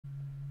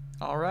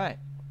Alright.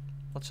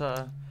 Let's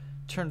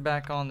turn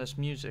back on this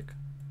music.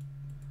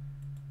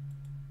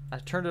 I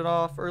turned it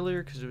off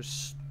earlier because it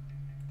was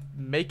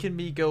making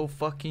me go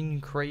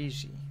fucking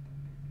crazy.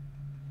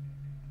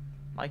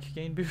 Mic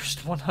gain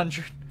boost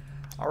 100.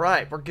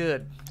 Alright, we're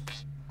good.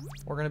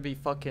 We're gonna be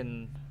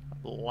fucking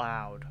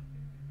loud.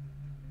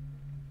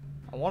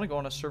 I want to go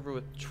on a server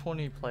with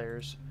 20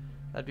 players.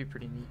 That'd be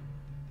pretty neat.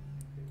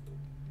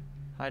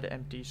 Hi to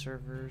empty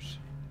servers.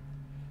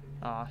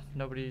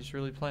 Nobody's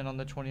really playing on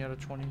the 20 out of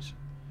 20s.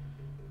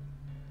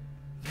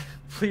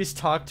 Please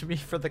talk to me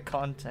for the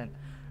content.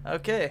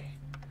 Okay.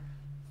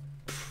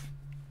 Pfft,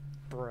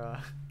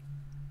 bruh.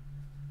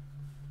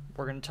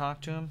 We're gonna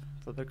talk to him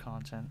for the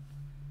content.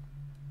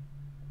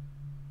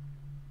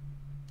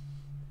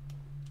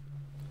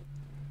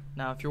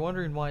 Now, if you're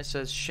wondering why it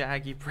says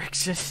Shaggy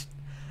Brexit,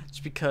 it's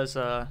because,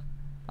 I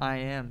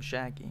am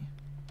Shaggy.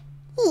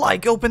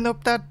 Like, open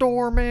up that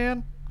door,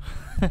 man!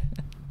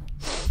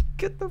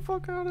 Get the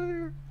fuck out of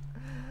here!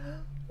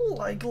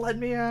 Like, let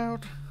me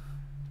out!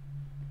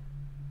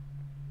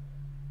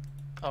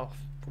 Oh,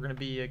 we're gonna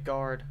be a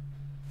guard.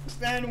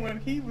 Stand when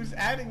he was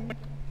adding...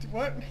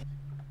 What?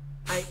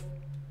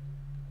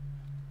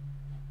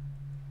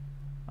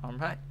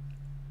 Alright.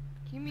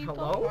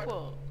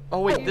 Hello? Oh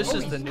wait, this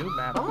is the new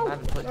map. I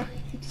haven't played.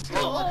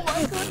 Oh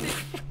my goodness!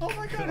 Oh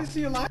my god, is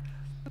he alive?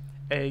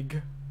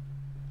 Egg.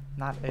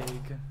 Not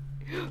egg.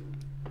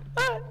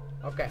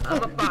 Okay,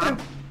 I'm a five.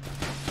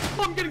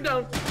 Oh, I'm getting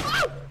down.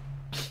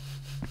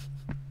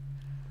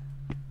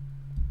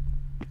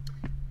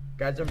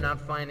 Guys, I'm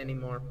not fine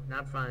anymore.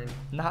 Not fine.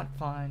 Not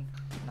fine.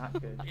 Not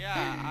good.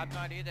 Yeah, I'm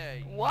not either.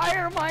 Why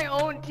are my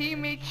own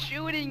teammates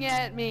shooting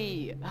at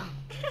me?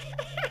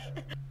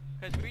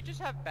 Because we just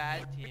have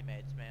bad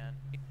teammates, man.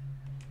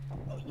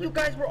 You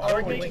guys were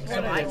arguing,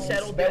 so I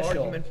settled the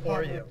argument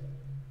for you.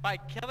 By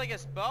killing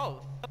us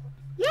both.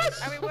 Yes!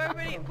 I mean,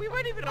 we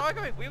weren't even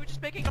arguing. We were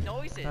just making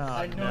noises.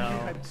 I know no. you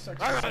had such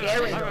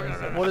Scary a...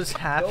 noises. What is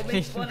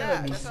happening? fun of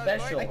him. He's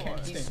special. I can't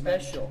He's stand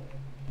special.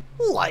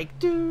 Like,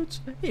 dudes.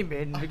 He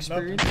made an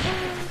experience.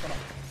 Hold on.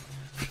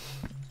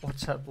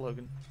 What's up,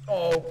 Logan?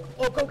 Oh,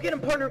 go get him,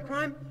 partner in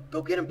crime.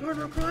 Go get him,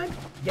 partner in crime.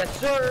 Yes,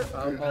 sir.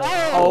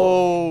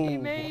 Oh! He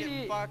made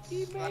it!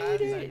 He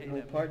made it!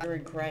 Will partner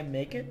in crime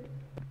make it?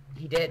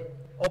 He did.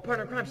 Oh,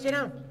 partner in crime, stay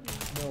down.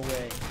 No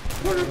way.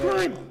 Partner in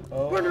crime.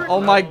 Partner in Oh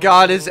crime. my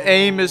god, his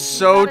aim is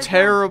so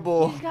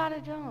terrible. He's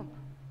gotta jump.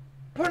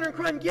 Partner in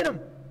crime, get him.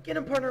 Get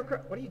him, partner in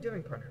crime. What are you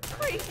doing, partner in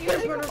crime?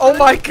 Get him, partner in Oh crime.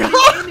 my What are you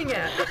god! aiming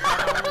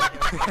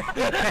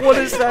at? What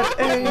is that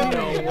aim?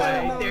 No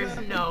way. There's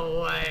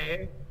no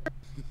way.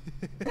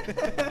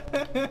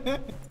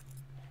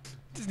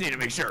 Just need to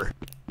make sure.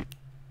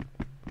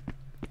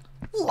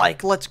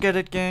 Like, let's get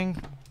it, gang.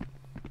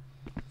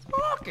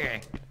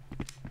 Okay.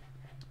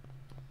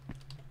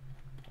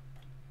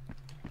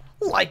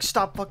 Like,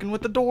 stop fucking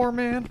with the door,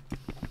 man.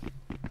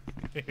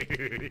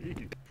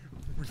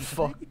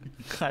 Fuck.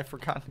 I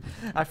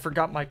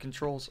forgot my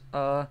controls.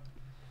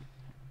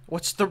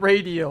 What's the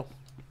radio?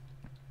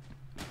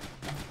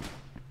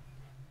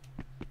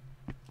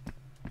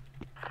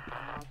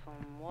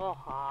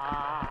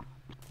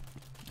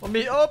 Let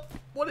me up.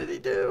 What did he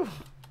do?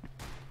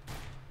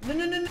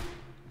 No.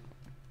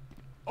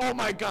 Oh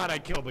my god, I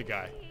killed the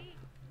guy.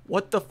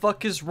 What the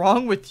fuck is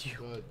wrong with you?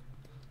 Good.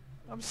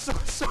 I'm so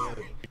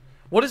sorry.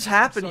 What is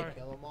happening? Sorry.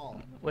 Kill them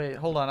all. Wait,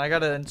 hold on. I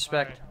gotta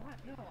inspect.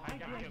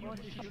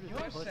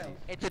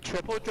 It's a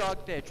triple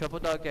dog day. Triple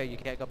dog day. You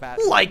can't go back.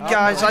 Like,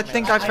 guys, I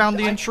think I found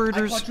the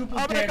intruders. Oh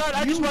my god,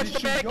 I just watched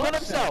the man kill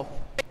himself.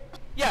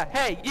 Yeah,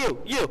 hey,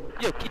 you.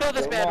 Kill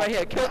this man right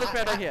here. Kill this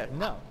man right here.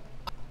 No.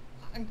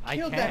 I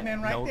killed that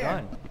man right no there.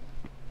 gun.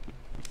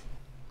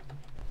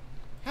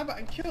 How about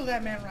I kill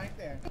that man right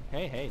there?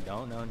 Hey,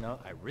 no.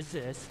 I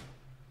resist.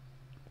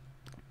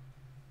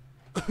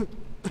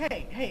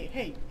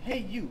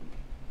 Hey, you.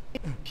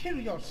 Kill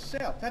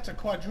yourself. That's a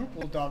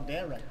quadruple dog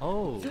there, right?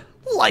 Oh.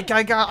 Like,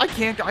 I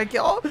can't.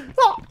 Oh.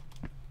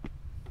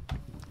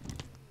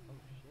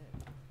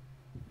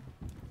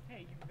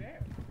 Hey, you there.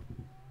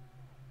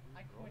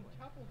 I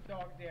quintuple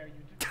dog there.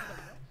 You just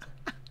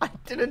I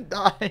didn't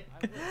die.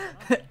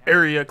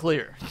 Area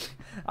clear.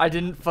 I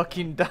didn't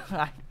fucking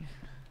die.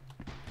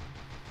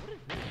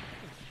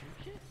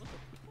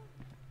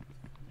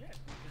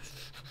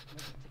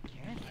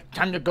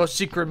 Time to go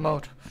secret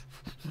mode.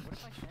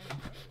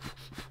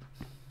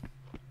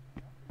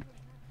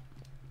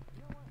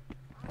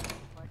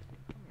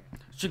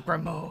 Secret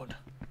mode.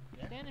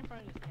 Stand in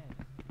front of his tent.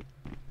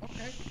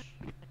 Okay.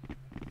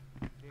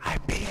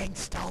 I'm being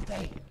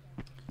stealthy.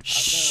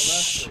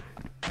 Shh.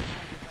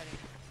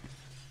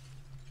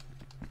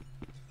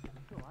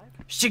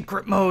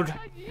 Secret mode.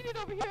 You need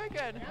over here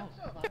again.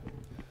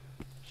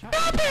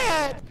 Stop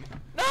it!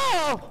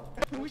 No!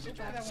 We should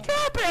try that one.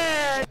 Stop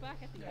it!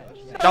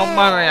 Don't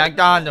worry, I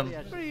got him.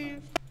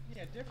 Please.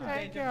 Yeah, different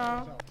Thank day, different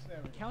you. results. There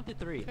we go. Count to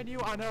 3. Can you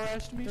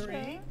unarrest me,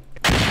 3.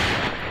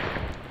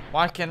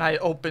 Why can't I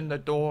open the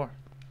door?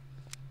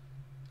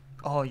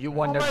 Oh, you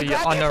want to my be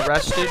God, get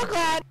unarrested?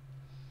 the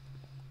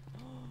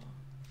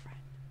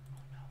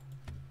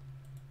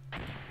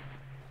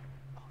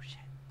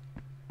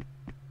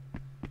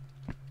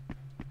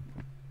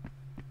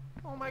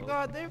Oh my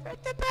god, they're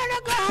at the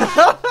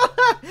Pentagon!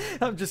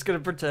 I'm just gonna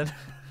pretend.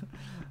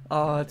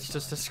 Oh, it's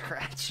just a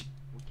scratch.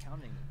 We're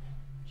counting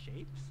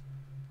shapes?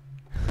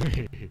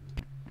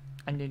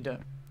 I need to.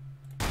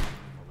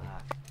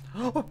 Relax.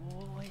 Oh,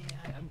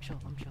 yeah, I'm chill,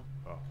 I'm chill.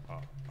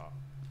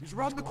 He's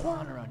around the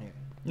corner around here.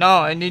 No,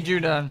 I need you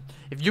to.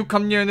 If you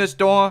come near this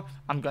door,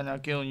 I'm gonna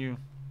kill you.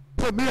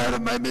 Put me out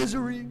of my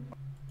misery!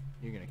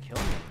 You're gonna kill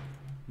me?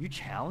 You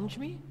challenge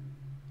me?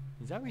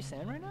 Is that where you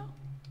stand right now?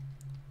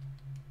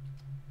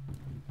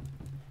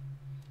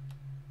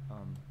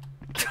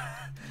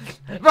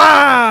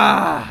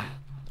 Ah!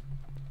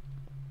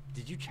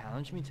 Did you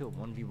challenge me to a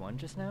 1v1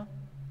 just now?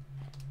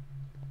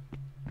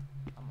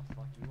 I'm gonna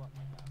fuck you up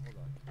like that. Hold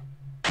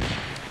on.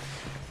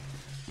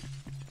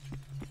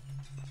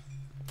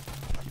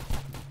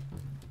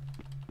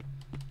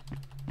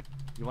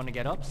 You wanna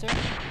get up, sir?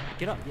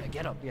 Get up, yeah,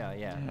 get up, yeah,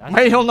 yeah.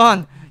 Wait, hold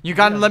on. You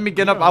gotta let me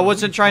get You up. don't I know who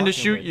wasn't you're trying to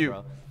fucking shoot with, you.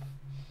 bro.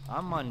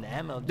 I'm on the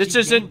MLG This game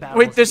isn't. battle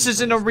Wait, this scene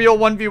isn't for a real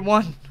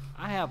 1v1.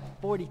 I have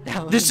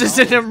 40,000. This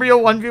isn't a real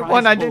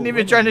 1v1. I didn't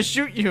even try to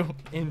shoot you.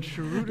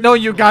 Intruder. No,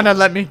 you gotta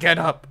let me get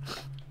up.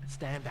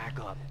 Stand back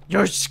up.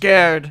 You're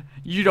scared.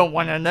 You don't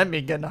wanna let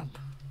me get up.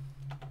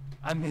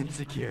 I'm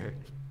insecure.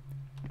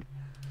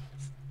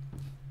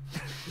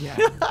 Yeah.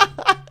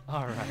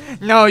 All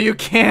right. No, you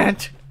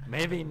can't.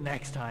 Maybe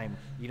next time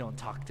you don't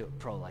talk to a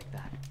pro like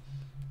that.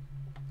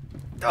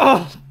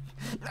 Oh,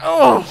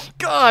 oh,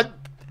 God.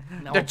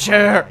 Now The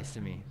chair. apologize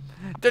to me.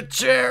 The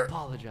chair.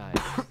 Apologize.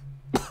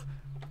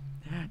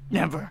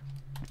 Never.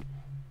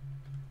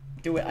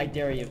 Do it, I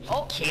dare you.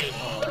 Oh.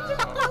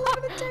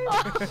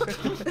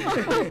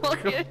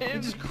 Look at He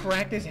him. just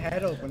cracked his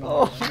head open.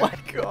 Oh my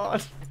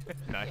God.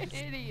 Nice.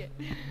 Idiot.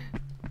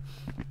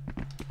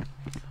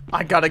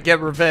 I gotta get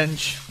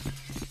revenge.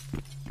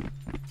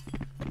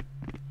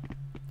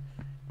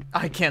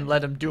 I can't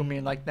let him do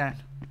me like that.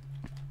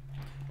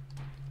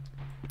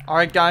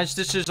 Alright guys,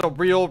 this is a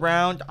real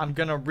round. I'm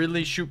gonna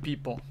really shoot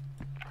people.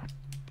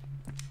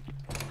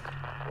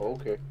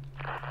 Okay.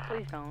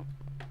 Please don't.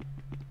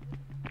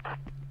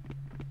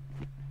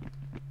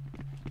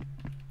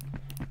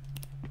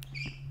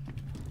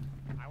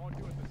 I won't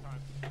do it this time.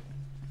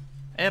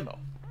 Ammo.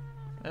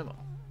 Ammo.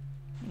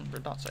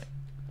 Did not say.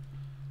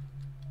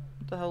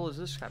 What the hell is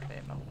this type of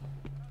ammo?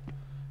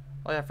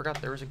 Oh yeah, I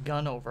forgot there was a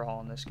gun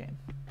overhaul in this game.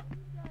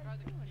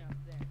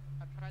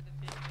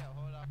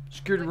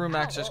 Security room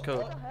access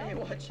code. Hey,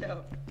 watch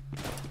out.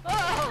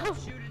 Oh. Stop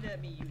shooting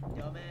at me, you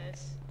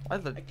dumbass. Why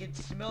the I can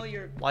smell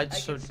your light's I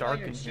can so smell dark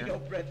your in here?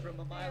 Cheeto breath from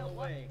a mile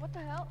away. What the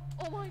hell?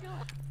 Oh my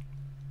god.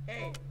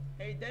 Hey,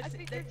 that's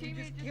think that their you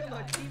just teammate just killed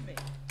our died.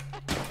 teammate.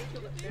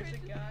 Killed him. There's a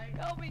guy.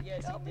 Help me,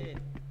 Yes, help he me.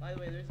 did. By the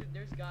way,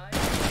 there's guys. Stay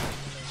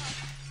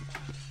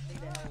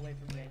the hell away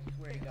from me. I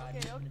swear to God. Okay,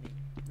 Listen to me.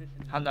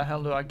 Listen to How me. the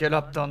hell do I get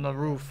up on the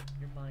roof?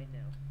 You're mine now.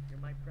 You're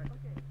my precious boy.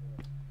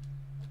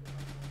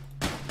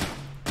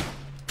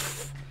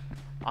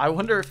 I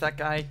wonder if that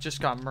guy just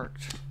got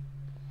murked.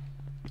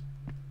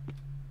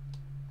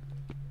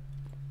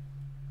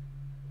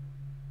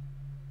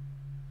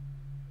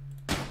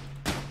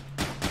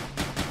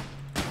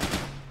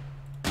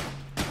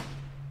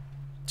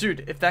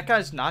 Dude, if that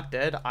guy's not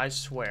dead, I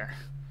swear.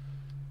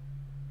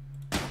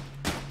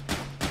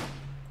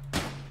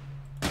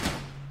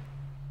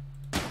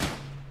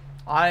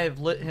 I've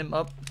lit him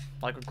up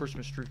like a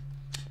Christmas tree.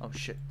 Oh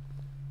shit.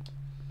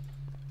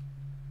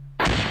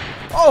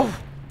 Oh!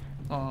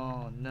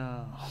 Oh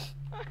no.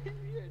 You're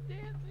a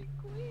dancing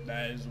queen.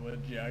 That is what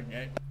you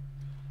get.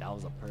 That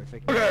was a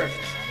perfect. I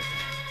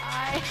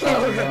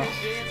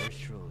Yours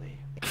truly.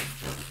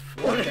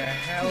 What the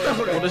hell is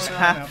going is on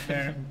happening? up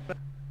there?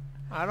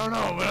 I don't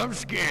know, but I'm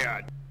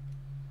scared.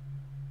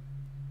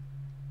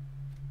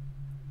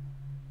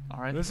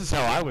 Alright. This is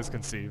how I was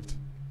conceived.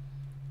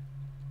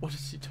 What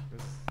is he doing?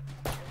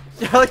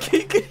 Yeah, like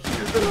he can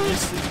hear the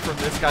music from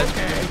this guy's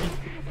game.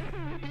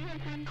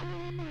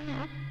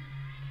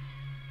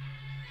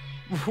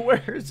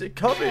 Where is it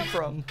coming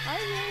from?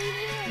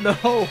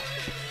 No.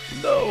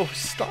 No,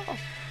 stop.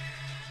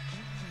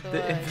 The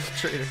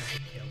infiltrator.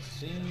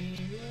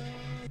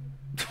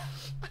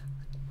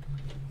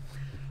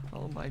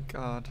 Oh my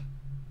god.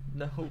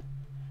 No.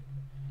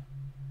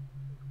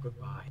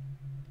 Goodbye.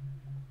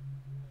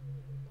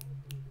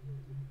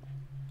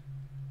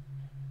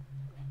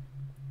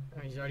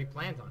 He's already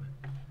planned on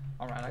it.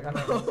 Alright, I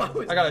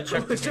gotta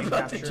check the game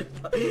capture.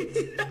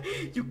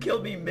 You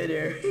killed me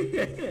midair.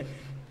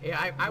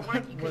 Yeah, I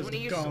want because What's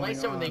when you going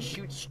slice them, they on?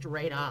 shoot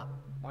straight up.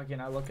 Why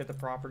can't I look at the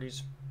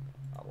properties?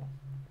 Oh well.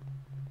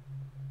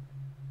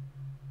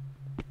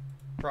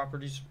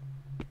 Properties.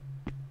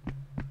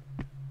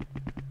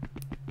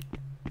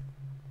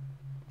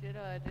 Did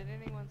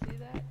anyone see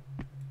that?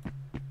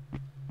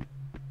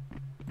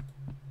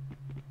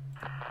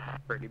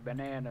 Pretty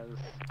bananas.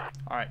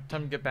 Alright,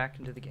 time to get back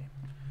into the game.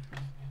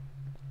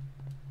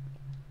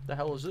 The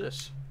hell is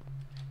this?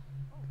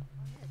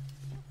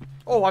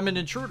 Oh, I'm an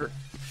intruder.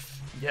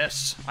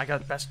 Yes, I got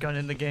the best gun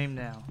in the game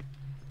now.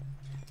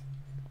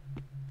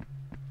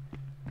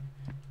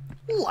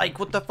 Like,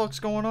 what the fuck's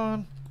going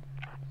on?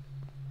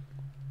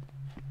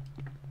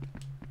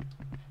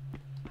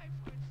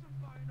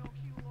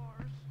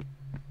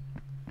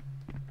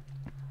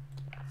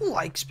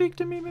 Like, speak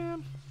to me,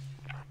 man.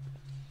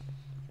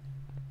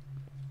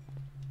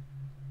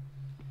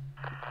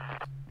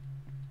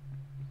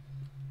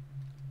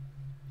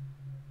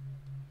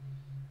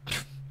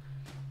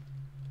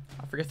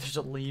 I forget there's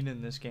a lean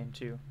in this game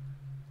too.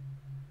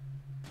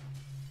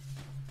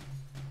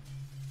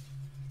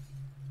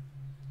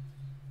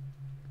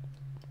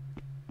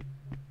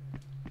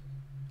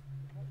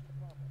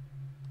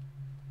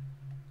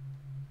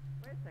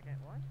 Wait a second.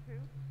 1, 2,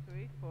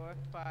 3, 4,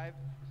 5,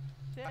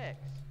 6.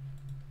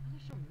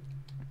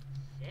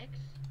 Six?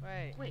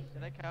 Wait. Wait.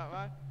 Did I count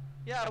wrong?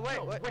 Yeah. Wait.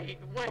 No, Wait. wait.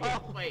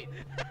 Oh. Wait.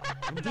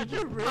 Did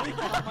you really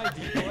count my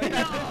decoy?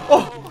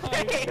 Oh!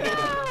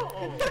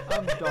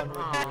 I'm done with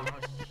Oh,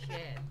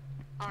 shit.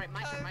 Alright,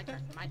 my turn.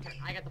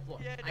 I got the floor.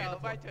 Yeah, I got no, the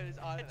floor. my turn is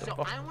on. So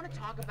I want to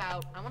talk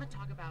about,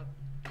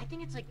 I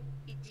think it's like,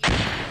 it's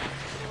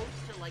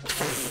close to like,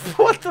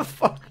 What the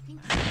fuck?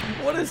 I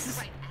think What it's is this?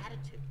 the right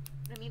attitude.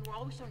 I mean, we're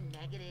always so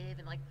negative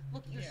and like,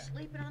 look, you're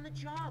sleeping on the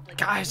job. Like,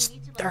 Guys, we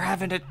need to, like, they're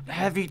having a heavy they're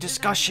not gonna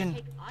discussion.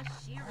 Take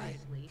us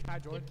seriously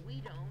if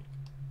we don't,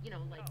 you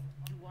know, like,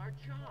 do our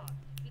job.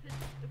 Because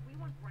if we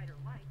want brighter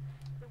light,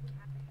 then we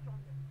have to show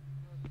them.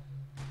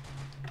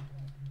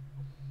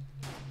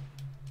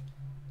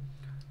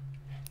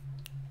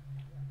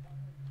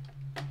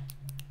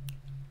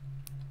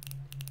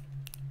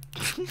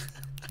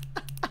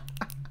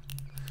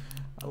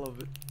 I love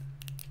it.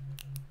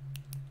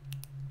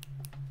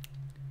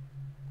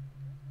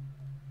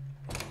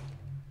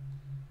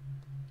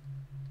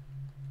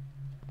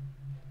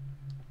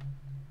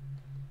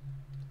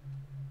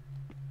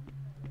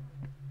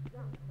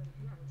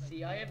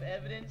 See, I have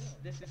evidence.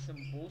 This is some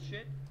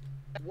bullshit.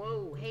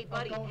 Whoa, hey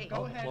buddy, hey.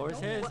 Go ahead. Floor is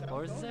go his. ahead,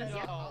 Floor is go his.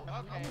 ahead. Oh,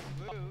 okay.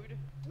 Rude.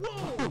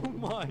 Oh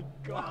my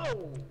god.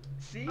 Whoa!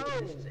 See,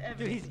 this is evidence.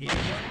 Dude, he's eating.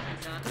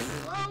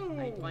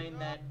 I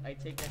find that I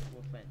take that to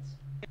offense.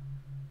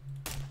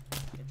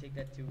 I take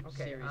that to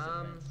Okay, serious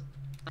offense.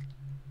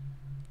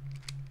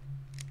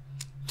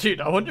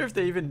 Dude, I wonder if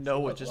they even know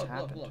what Look, just look,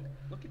 happened.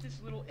 Look at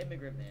this little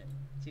immigrant man.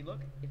 See, look.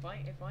 If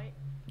I.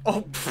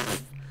 Oh, Holy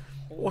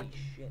What?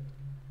 shit.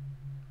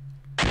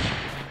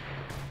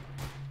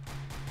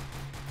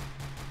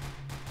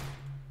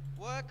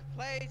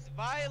 Workplace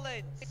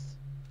violence.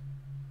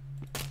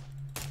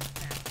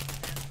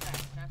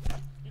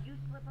 Did you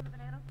slip on the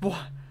banana?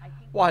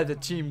 why the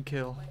team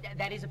kill?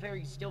 That is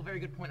a still very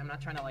good point. I'm not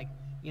trying to, like,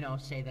 you know,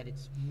 say that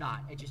it's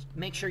not. It just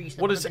make sure you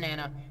slip What on is the it?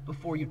 banana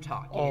before you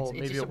talk. Oh, it's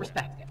maybe just a it will.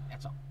 respect thing.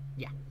 That's all.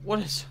 Yeah. What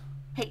is?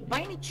 Hey,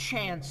 by any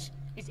chance,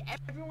 is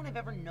everyone I've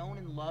ever known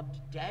and loved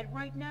dead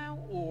right now,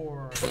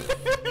 or?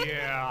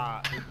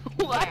 Yeah.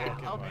 Yeah,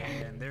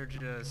 okay. And they're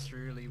just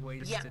really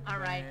wasted. Yeah. All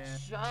right.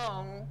 So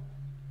I'm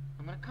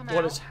gonna come out.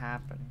 What is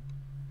happening?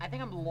 I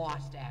think I'm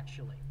lost,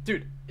 actually.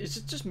 Dude, is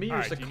it just me or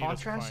Alright, is the do you need us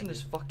to contrast in find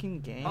this you?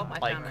 fucking game Oh, I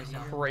like found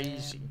myself.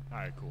 crazy?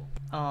 Alright, cool.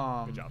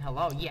 Good job.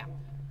 Hello. Yeah.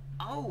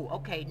 Oh,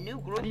 okay. New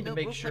group. need to New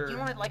make group. sure- Like, you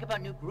know what I like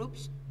about new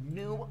groups?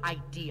 New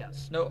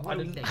ideas. No, What I do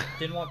we didn't. think?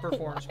 Didn't want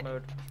performance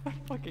mode. I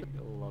fucking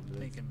love this.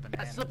 Thinking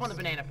bananas. Slip on the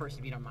banana first,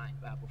 if you don't mind,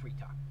 before you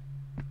talk.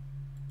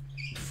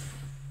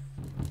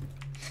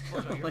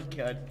 Oh my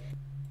god.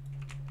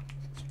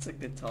 It's like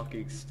the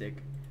talking stick.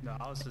 No,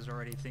 I was just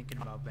already thinking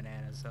about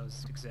bananas. That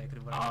was exactly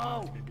what I Oh,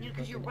 wanted to do.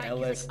 because you're right.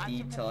 Fucking 'cause, like, I LSD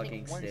sometimes talking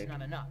think one's stick.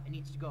 not enough. It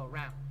needs to go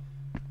around.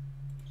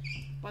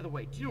 By the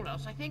way, do you know what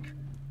else I think?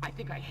 I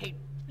think I hate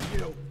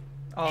you.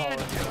 Oh, And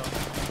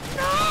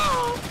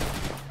no.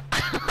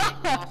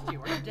 I lost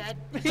you. Are you dead?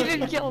 He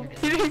didn't kill him.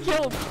 He didn't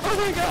kill him. Oh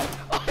my god.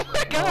 Oh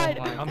my god.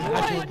 Oh my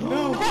Imagine.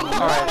 God.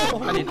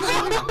 Alright,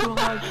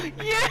 I need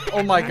to. Yeah.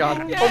 Oh my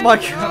god. Oh my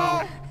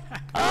god.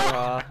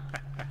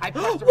 I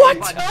pressed the What?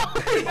 wrong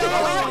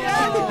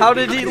button. How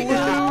did he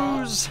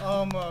lose?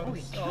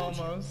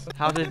 Almost.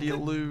 How did he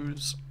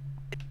lose?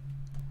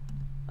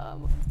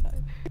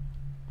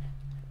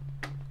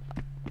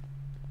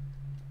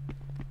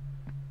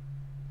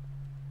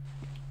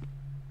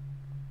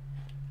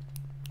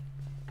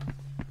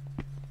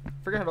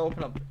 Forget how to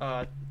open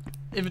up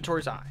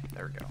inventory's eye.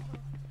 There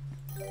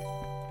we go.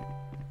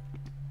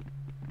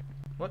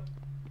 What?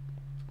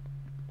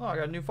 Oh, I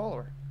got a new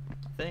follower.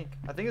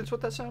 I think that's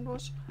what that sound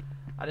was.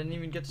 I didn't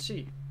even get to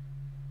see.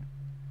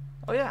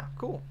 Oh yeah,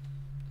 cool.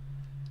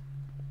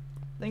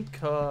 Thank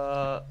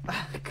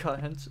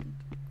Henson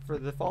for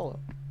the follow.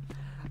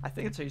 I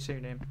think that's how you say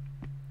your name.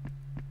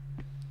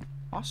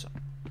 Awesome.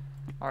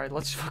 Alright,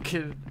 let's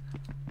fucking...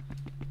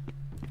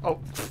 Oh,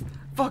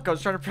 fuck, I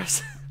was trying to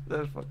press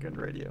the fucking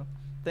radio.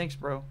 Thanks,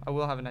 bro. I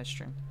will have a nice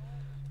stream.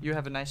 You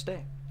have a nice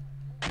day.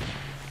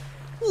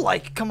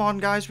 Like, come on,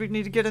 guys. We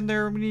need to get in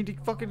there. We need to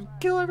fucking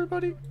kill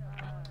everybody.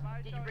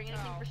 Did you bring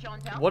anything for show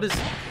and tell? What is...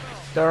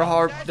 They're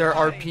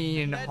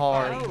RPing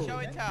hard. Show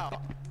and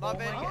tell. Love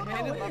it.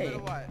 Hate it, love it, or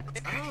what?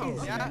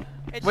 Oh. Yeah.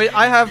 It's Wait,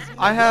 I have...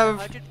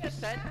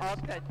 100%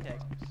 authentic.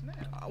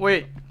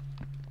 Wait.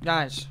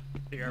 Guys.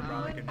 Here,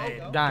 bro, a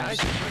grenade. Guys.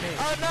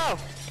 Oh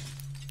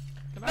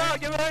no! No,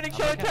 you're learning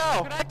show and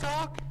tell. Can I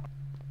talk?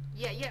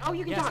 Yeah. Oh,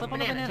 you can Yeah, talk. slip on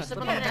the Banana. banana. Just Slip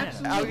slip on on the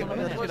the banana.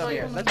 banana. Let's get over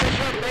here. Let's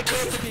make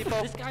room for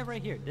people. This guy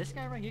right here. This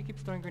guy right here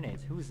keeps throwing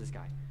grenades. Who is this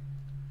guy?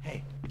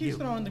 Hey, He's you.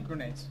 throwing the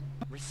grenades.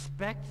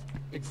 Respect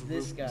the It's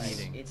this group guy.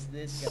 meeting. It's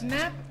this guy.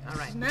 Snap. All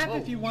right. Snap Whoa.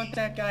 if you want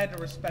that guy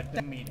to respect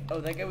the meeting. Oh,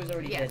 that guy was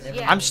already Yes, dead. Never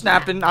yeah. mind. I'm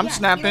snapping. I'm Yeah,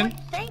 snapping. You know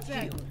what? Thank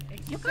Exactly. you.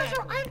 You guys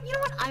are. You know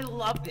what? I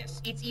love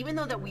this. It's even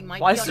though that we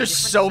might. Why be is on there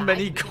different so sides,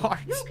 many we can-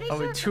 cards? You're okay,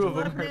 Only sir. two That's of a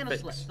lot them are banana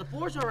fixed. slips. The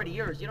floor's already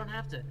yours. You don't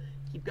have to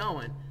keep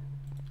going.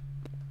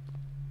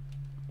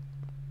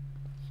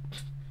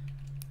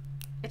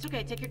 It's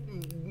okay. Take your.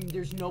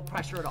 There's no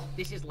pressure at all.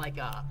 This is like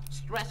a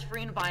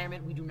stress-free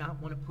environment. We do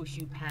not want to push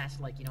you past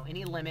like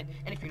any limit.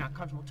 And if you're not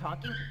comfortable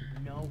talking,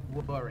 no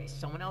worries.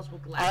 Someone else will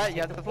gladly. Alright,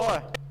 you take have the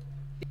floor.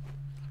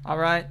 All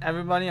right,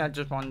 everybody. I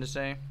just wanted to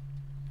say.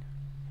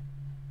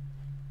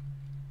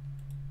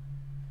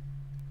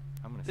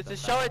 I'm gonna This step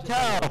is show back and just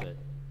a little tell. bit.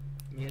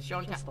 Yeah, show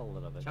and Just a tell.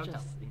 little bit, Show and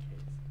just in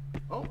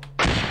case. Oh.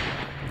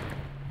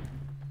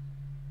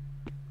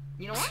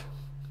 You know what?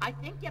 I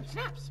think yep,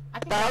 snaps. I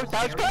think That was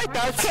very good. That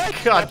was impressive.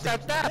 good. God.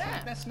 Snap, snap, snap.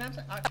 Yeah, that snaps.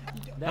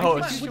 Oh,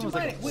 would it's you was mind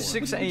like it? a Would-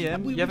 6 would you-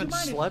 a.m. would You haven't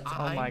mind if slept?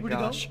 Oh I my were to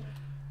go? gosh.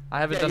 I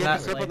haven't Yeah, done you have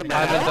that. to slip on the I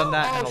haven't back. done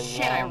that in Oh a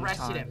shit! I long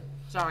arrested time. him.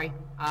 Sorry.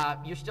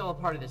 You're still a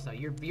part of this though.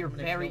 You're gonna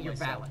very kill you're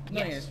myself. valid.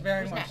 No, yes,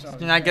 very Who's much next? so.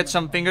 Can I get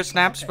some finger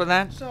snaps for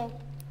that? So,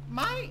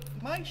 my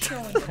show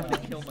and gonna tell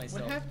kill would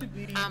myself. have to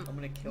be I'm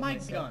gonna kill my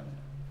myself. gun.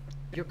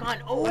 Your gun.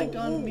 Oh, My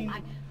gun oh, means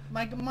I-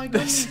 my gun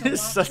This means a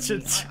is lot such to a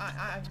me.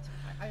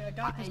 I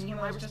got this And when you I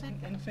know, was I just an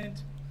respect that.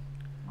 infant.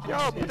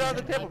 Yo, put it on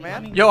the table,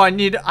 man. Yo, I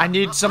need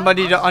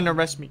somebody to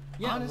unarrest me.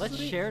 Yeah, let's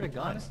Honestly- share the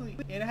gun. Honestly,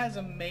 it has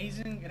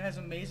amazing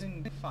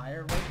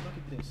fire rate. Look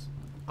at this.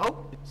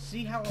 Oh,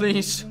 See how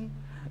Please. amazing,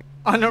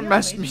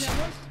 Unarrest me. see how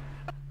amazing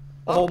that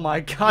was? Oh my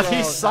God, Yo, he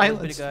that was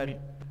silenced pretty me.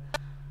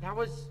 that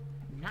was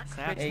not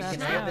Snap, Hey, snap,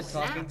 can I have the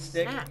snap. talking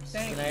stick? snaps.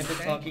 Thank Can I have the you,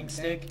 talking thank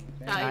stick?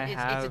 you, I it's a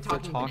have the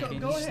talking talking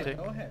Go ahead, stick.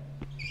 go ahead.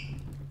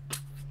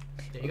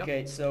 There you go.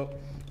 Okay, so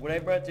what I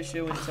brought to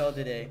show and tell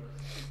today,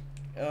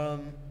 a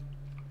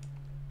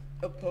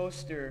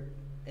poster,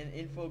 an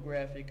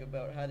infographic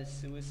about how to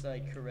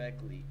suicide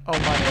correctly. Oh my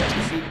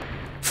God.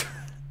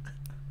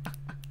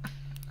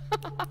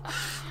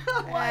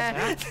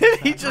 See, Did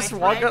he just My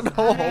walk friends, up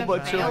a whole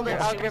bunch failed of?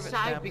 at I'll give it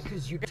suicide snaps.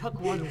 because you took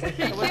one with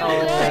you. Oh,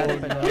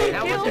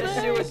 That wasn't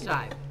a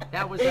suicide.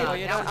 That was Oh,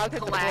 you know, that I'll was take the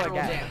floor collateral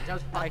again. damage. That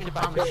was I fucking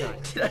keep on killing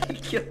homicide. did I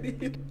kill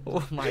you?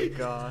 Oh my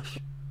gosh.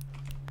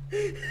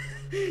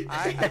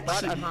 I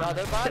bought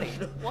another body.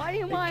 Why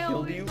am I killed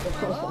always you? the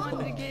first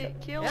one to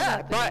get killed? Yeah,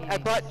 at the I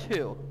meeting? bought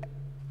two.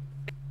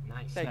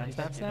 Nice. Thank you.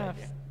 Snap, snap.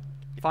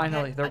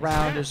 Finally, the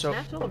round is over.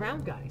 Snaps all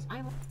around, guys.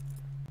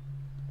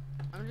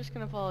 I'm just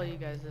gonna follow you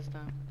guys this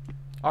time.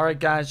 All right,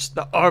 guys,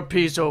 the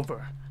RP's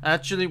over.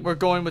 Actually, we're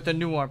going with a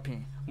new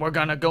RP. We're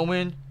gonna go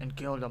in and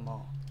kill them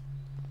all.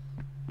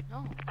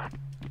 No.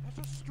 That's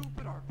a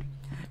stupid RP.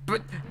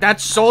 But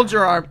that's soldier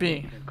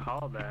RP.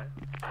 Call that.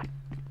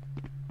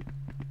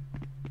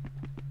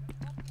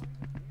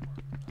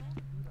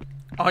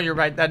 Oh, you're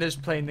right. That is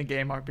playing the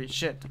game RP.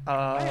 Shit.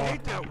 I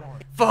hate that one.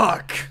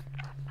 Fuck.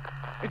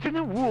 It's in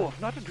the rules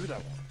not to do that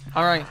one.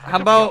 All right. How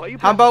okay, about I'll let you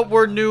how play. about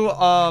we're new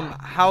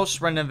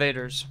house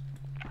renovators?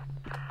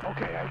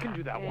 Okay, I can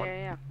do that Yeah, one. yeah,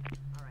 yeah.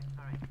 Alright.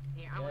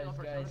 Here, I'm gonna go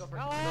first. I'm Guys, gonna go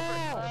first.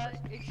 I'm gonna go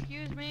first.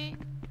 Excuse me.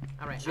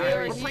 Alright,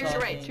 Jerry's we're playing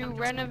talking. charades. To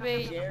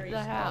renovate Jerry's the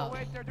talking. house.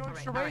 Wait, they're doing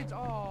Alright, charades. Oh,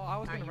 I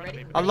was Alright, gonna you ready?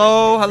 renovate.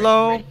 Hello,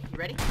 hello. You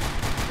ready?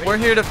 We're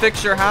here to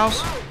fix your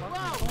house.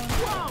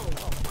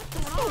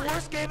 The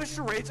worst game of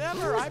charades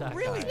ever. I'm that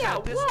really guy? Yeah,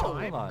 bad this whoa.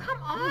 time. Hold on. Come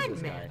Who is on,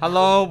 this man. guy?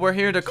 Hello, we're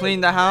here to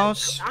clean the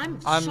house. I'm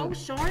so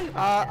sorry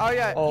about that. Oh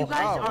yeah. Oh. You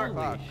guys Oh, are.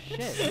 fuck. Shit,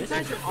 You this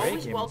guys is a are great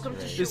always game of welcome to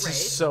charades. This charades.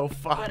 is so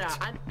But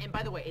fucked. and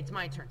by the way, it's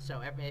my turn.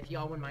 So if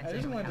y'all wouldn't mind I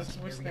saying just my wanted to house,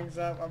 switch here we go. things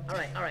up.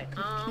 All right.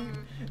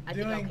 I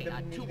think doing okay.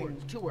 the Two meeting.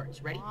 words. 2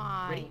 words. Ready?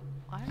 Why? Ready?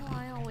 Why do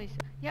I always?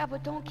 Yeah,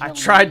 but don't kill I me.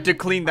 tried to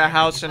clean the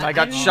house and I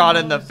got shot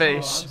in the I'm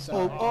face.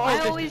 sorry. I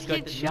this always is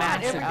good. get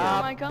shot every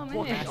time I come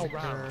in.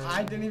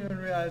 I didn't even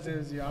realize it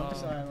was you. I'm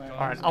sorry, man. All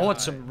right, I want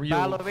some real.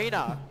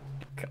 Ballerina.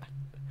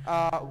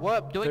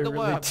 Whoop, doing They're the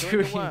really whoop, doing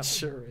the doing whoop.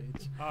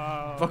 charades.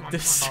 Fuck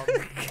this.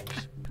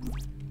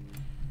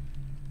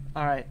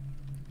 All right,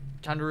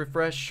 time to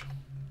refresh.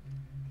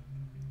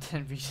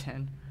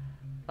 10v10.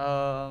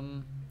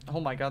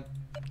 Oh my god,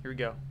 here we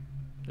go.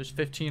 There's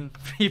 15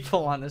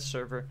 people on this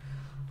server.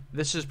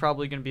 This is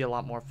probably gonna be a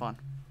lot more fun.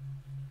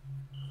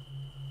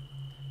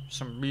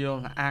 Some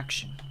real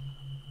action.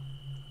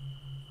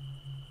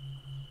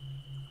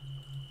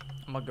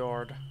 I'm a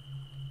guard.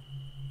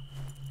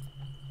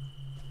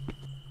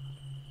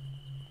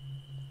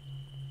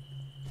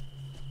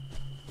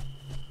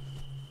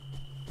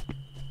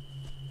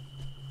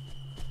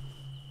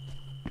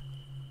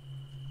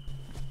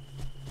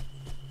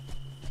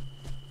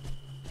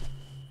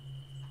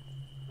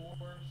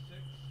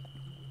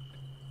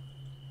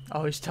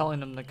 Oh, he's telling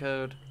them the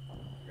code.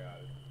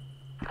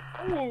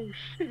 Oh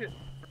shit.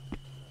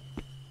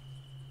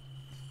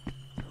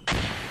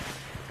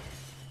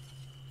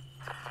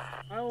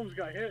 I almost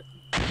got hit.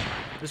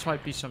 This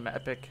might be some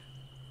epic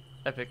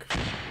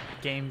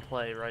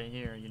gameplay right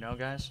here, you know,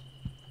 guys?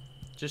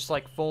 Just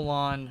like full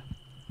on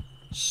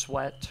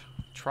sweat,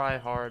 try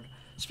hard.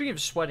 Speaking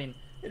of sweating,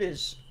 it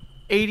is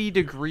 80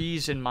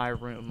 degrees in my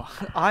room.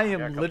 I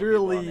am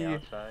literally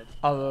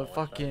a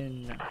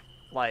fucking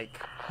like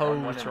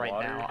hose right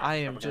now. I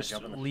am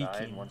just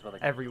leaking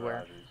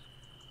everywhere.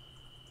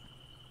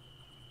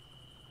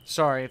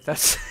 Sorry if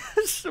that's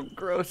some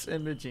gross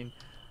imaging.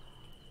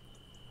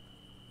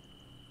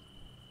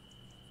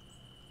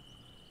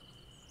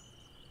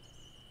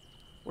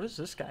 What is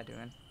this guy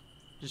doing?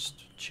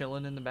 Just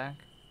chilling in the back?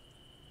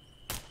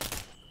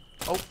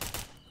 Oh.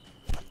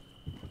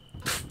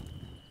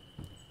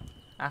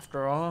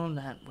 After all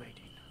that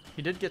waiting.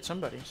 He did get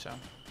somebody, so.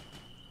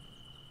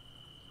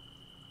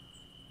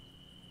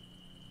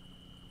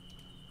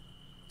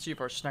 Let's see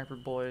if our sniper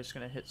boy is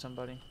gonna hit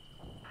somebody.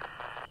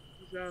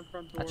 He's down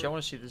front door. Actually, I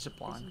want to see the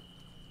zip line.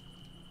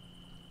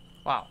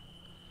 Wow.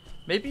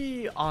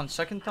 Maybe on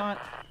second thought,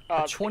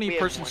 a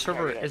 20-person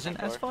server isn't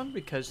as fun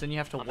because then you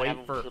have to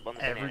wait for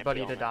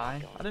everybody to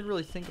die. I didn't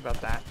really think about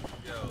that.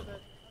 Yo.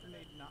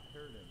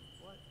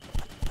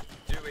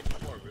 Dude, wait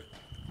for it.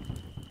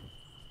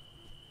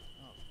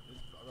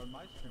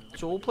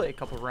 So we'll play a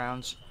couple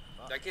rounds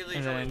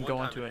and then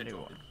go into a new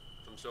one.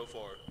 From so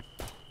far.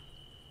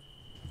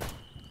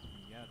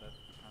 Yeah, that's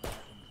kind of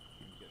happens.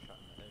 You can get shot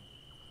in the head.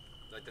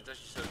 Like, that's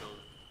actually so known.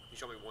 He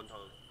shot me one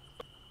time.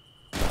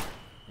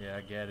 Yeah,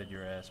 I gathered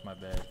your ass, my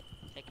bad.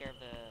 Take care of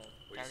the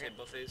What you saying,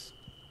 Buffets?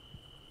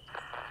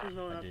 There's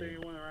no one I out there, did.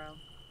 you went around.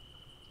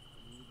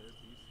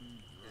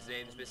 His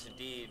name's Mr.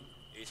 Dean.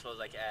 He smells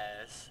like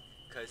ass.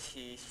 Cause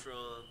he's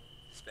from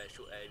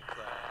special ed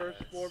class.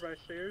 First floor by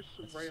stairs,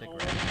 That's right sick,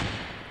 hallway. right?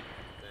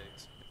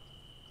 Thanks.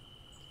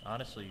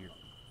 Honestly, you're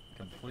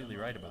completely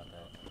right about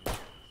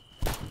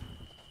that.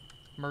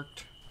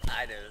 Murked.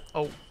 I know.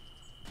 Oh.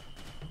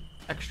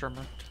 Extra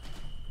murked.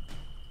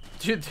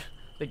 Dude,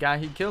 the guy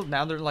he killed,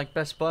 now they're like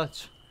best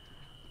buds.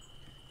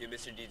 Yo,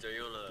 Mr. Deeds, are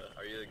you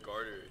the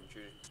guard or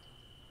intruder?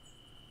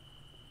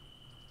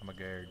 I'm a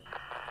guard.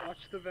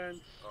 Watch the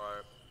vents.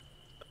 Alright.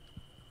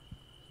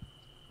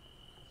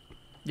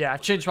 Yeah, I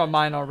changed my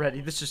mind already.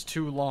 This is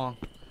too long.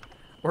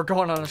 We're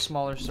going on a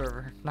smaller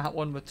server, not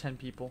one with 10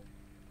 people.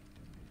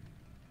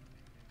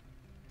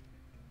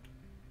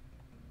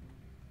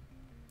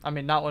 I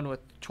mean, not one with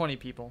 20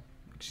 people.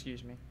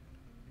 Excuse me.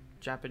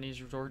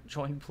 Japanese resort,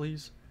 join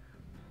please.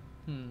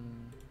 I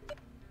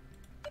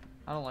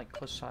don't like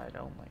cliffside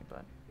only,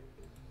 but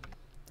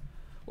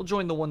we'll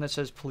join the one that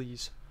says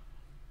please.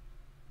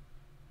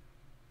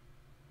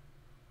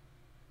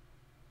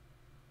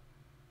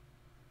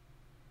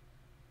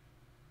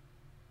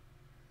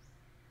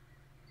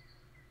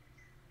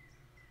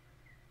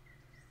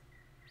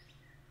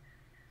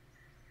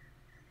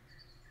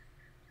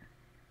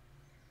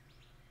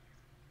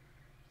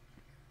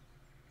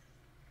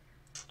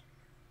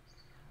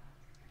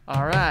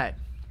 All right,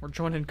 we're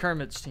joining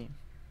Kermit's team.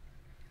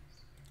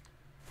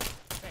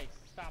 Hey,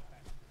 stop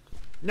that.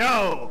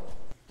 No!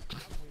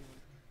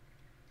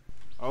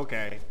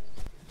 Okay.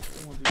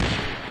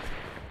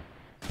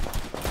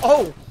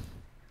 Oh!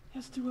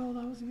 Yes, Duel,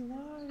 how is he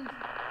alive?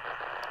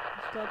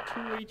 He's got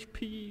 2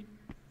 HP.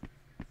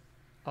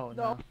 Oh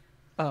no.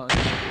 Oh.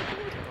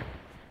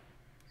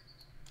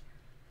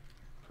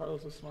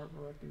 Carlos is smart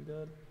for acting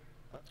dead.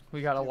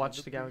 We gotta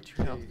watch the guy with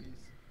 2 health.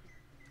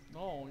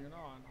 No, you're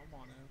not. Come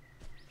on, man.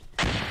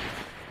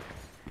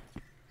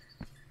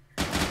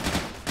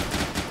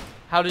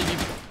 How did you?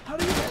 How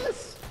do you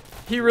miss?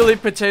 He really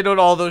potatoed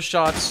all those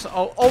shots.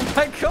 Oh, oh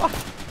my god!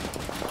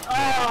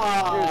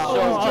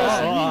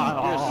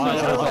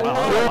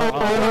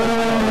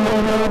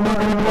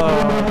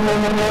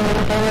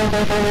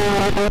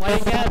 Play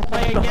again,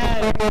 play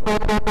again.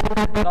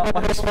 Not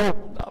my spam.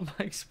 Not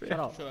my spam. Shut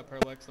up,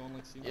 Parallax. No one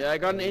likes you. Yeah, I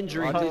got an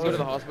injury. Please go to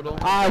the hospital.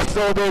 I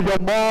sold your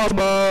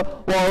mama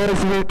while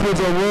listening to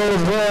the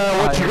rules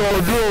there. What you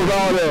gonna do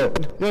about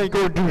it? You ain't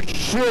gonna do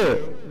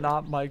shit.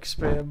 Not Mike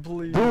spam,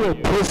 please. Do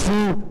it,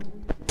 pussy.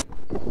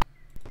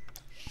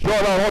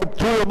 Shut up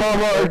to your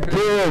mama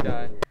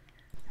again.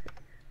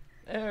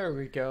 There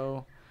we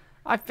go.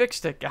 I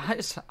fixed it,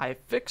 guys. I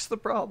fixed the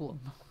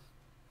problem.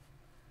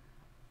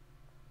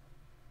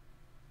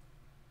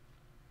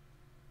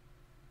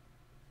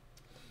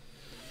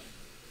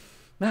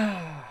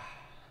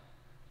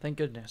 Thank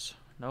goodness.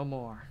 No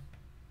more.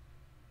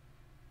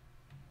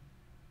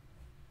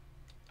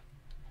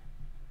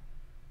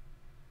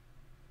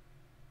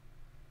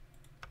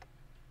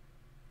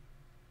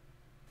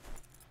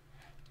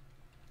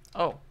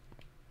 Oh.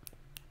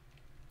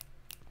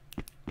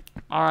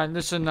 Alright,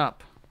 listen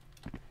up.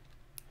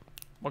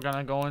 We're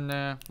gonna go in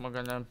there. We're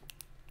gonna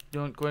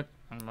do it quick.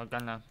 And we're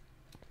gonna...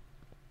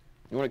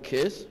 You want a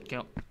kiss?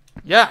 Kill.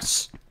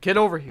 Yes! Get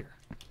over here.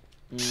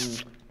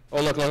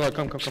 Oh, look, look, look.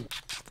 Come, come, come.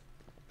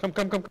 Come,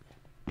 come, come.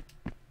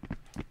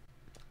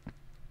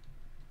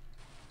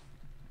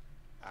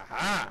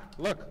 Aha!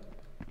 Look.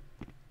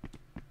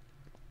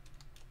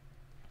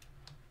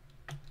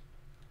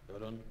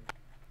 Dun,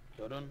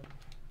 dun.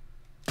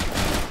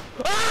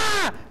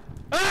 Ah!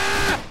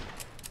 Ah!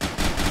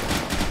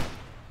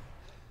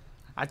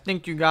 I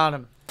think you got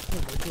him.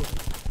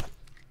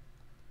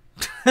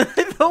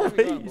 The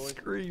way he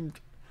screamed.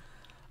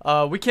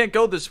 We can't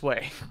go this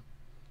way.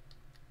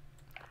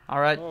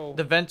 Alright, Oh,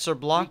 the vents are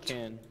blocked. We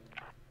can.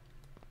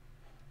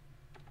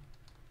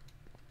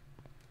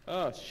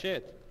 Oh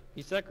shit.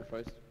 He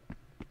sacrificed.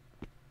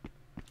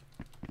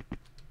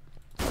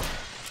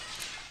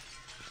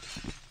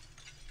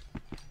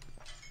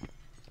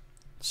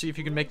 See if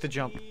you can make the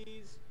jump.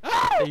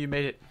 Hey, you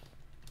made it.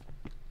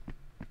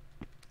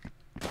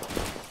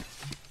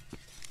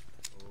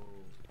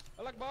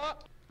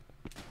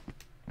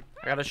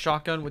 I got a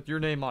shotgun with your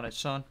name on it,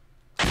 son.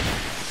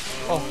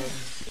 Oh.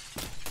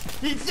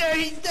 He's there!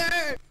 He's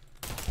there!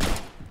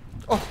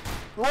 Oh.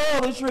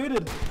 Whoa, they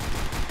traded.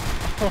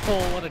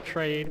 Oh, what a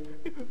trade.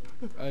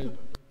 I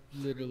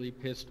literally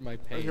pissed my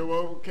pants. Are you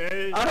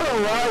okay? I don't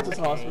know why it's this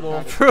hospital.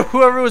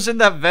 Whoever was in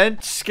that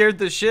vent scared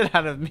the shit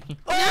out of me.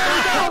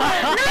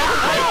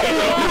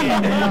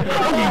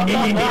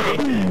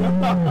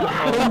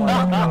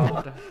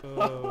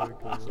 Oh my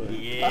god.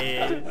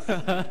 Yes.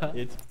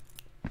 It's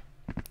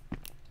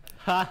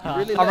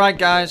Really Alright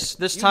guys,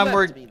 this You time left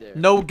we're me there.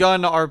 no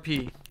gun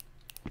RP.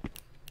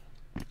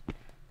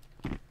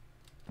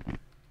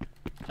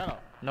 Shut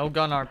up. No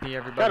gun RP,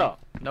 everybody. Shut up.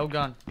 No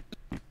gun.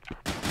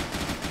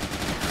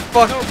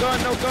 Fuck. No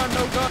gun, no gun,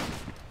 no gun.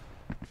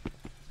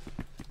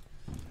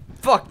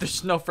 Fuck,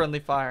 there's no friendly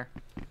fire.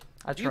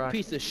 I You tried.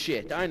 piece of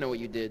shit. I know what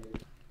you did.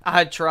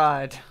 I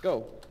tried.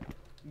 Go.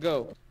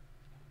 Go.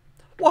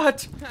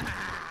 What?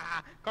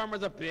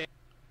 Karma's a bitch.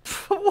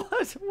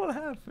 What? What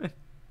happened?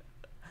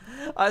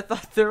 I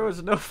thought there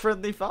was no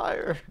friendly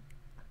fire.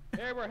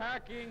 Hey, we're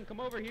hacking. Come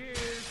over here.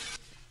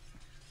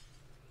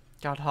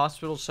 God,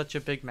 hospital's such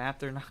a big map,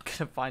 they're not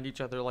gonna find each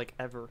other like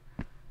ever.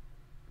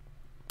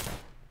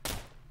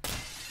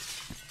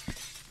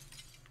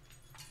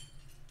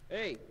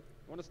 Hey,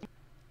 wanna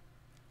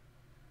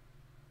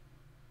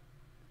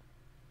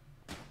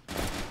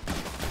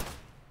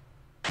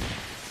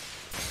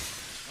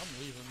I'm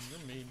leaving.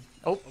 You're mean.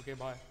 Oh. Okay,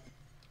 bye.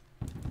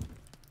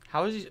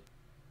 How is he?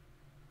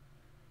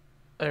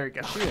 There we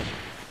go. I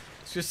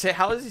was gonna say,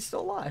 how is he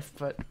still alive?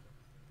 But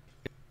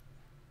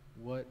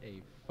What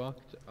a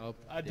fucked up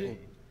I day. did.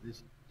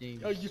 This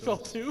game Oh, is you so fell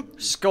too?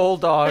 Skull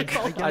Dog,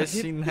 I got I hit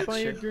seen that by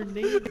a shit.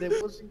 grenade that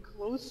wasn't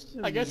close to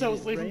me. I guess I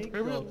was It leaving rankled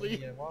permanently.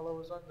 me while I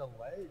was on the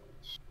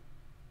ledge.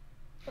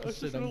 I I was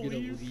said just I'm gonna gonna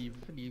leave. leave.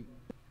 And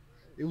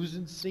it was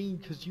insane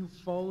because you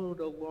followed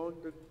along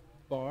the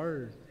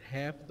bar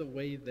half the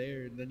way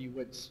there, and then you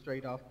went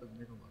straight off the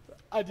middle of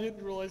it. I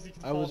didn't realize you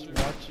could I fall was through.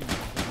 watching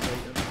from right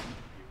underneath you.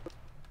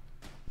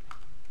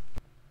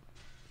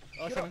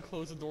 I was trying to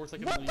close the door so I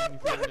could leave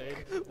before the grenade.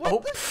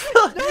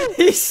 Oh,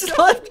 he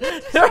slipped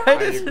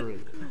right into.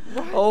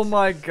 Oh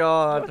my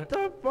god. What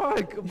the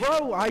fuck?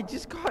 Bro,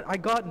 I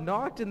got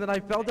knocked and then I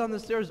fell down the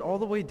stairs all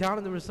the way down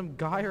and there was some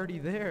guy already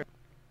there.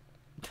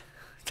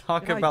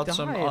 Talk And I about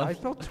some. died. I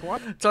fell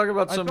twice. Talk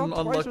about I some fell twice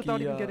unlucky.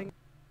 without even getting.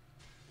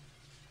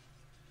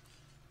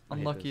 I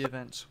hate Unlucky this.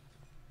 events.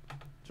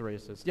 It's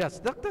racist. Yes,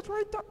 that's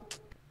right.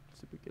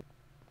 Super good.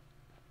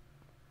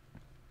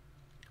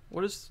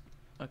 What is?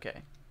 Okay.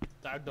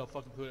 I have no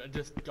fucking clue. I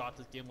just got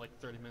this game like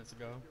 30 minutes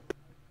ago.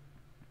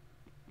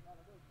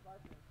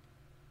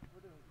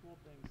 We're doing cool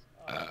things.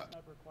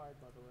 Sniper acquired,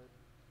 by the way.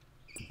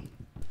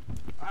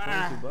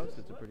 $22,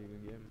 it's a pretty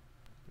good game.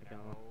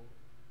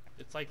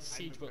 It's like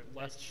Siege, but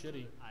less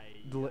shitty.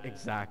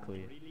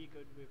 Exactly.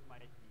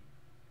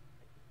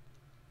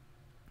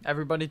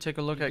 Everybody, take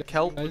a look at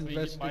Kelp. Would be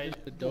invested my in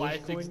the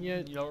life Dogecoin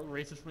yet? You know,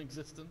 races from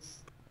existence.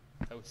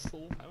 I was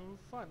so having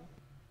fun.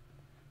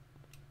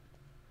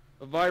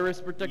 A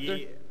virus protector?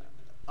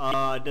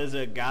 There's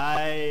a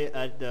guy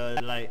at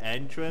the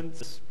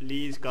entrance.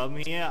 Please come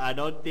here. I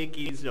don't think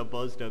he's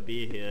supposed to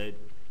be here.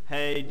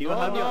 Hey, do you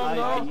have your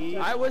ID?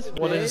 I was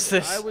What paid. is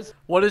this? I was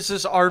What is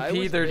this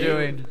RP was they're paid.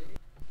 doing?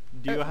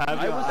 Do you have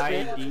I your was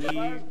paid.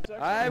 ID?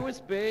 I was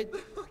paid.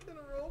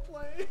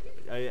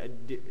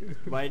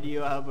 Why do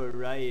you have a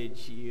riot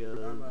shield?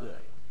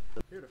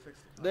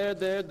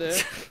 There.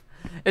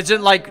 Is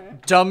it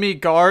like dummy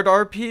guard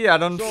RP? I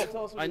don't.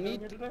 So I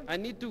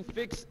need to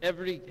fix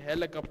every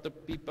helicopter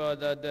people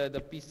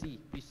the PC.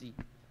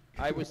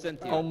 I was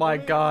sent here. Oh my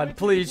god!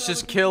 Please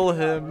just kill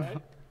him.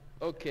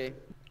 Okay.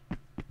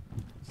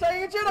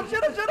 Say it,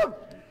 shoot him!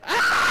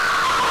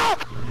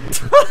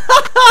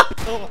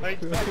 Oh my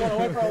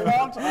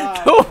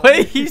god. The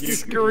way he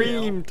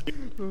screamed.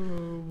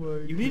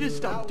 You need to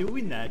stop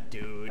doing that,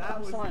 dude.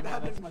 That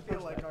didn't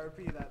feel like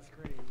RP, that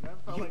scream.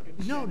 That felt like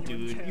a No, genuine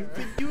dude, terror. you've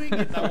been doing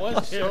it That for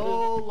was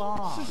so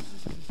long.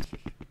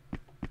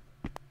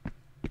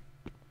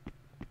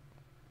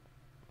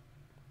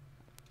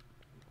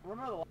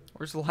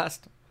 Where's the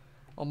last?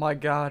 Oh my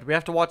god! We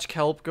have to watch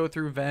Kelp go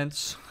through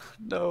vents.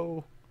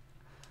 No.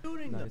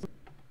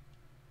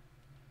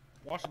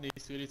 Watching these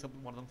studios,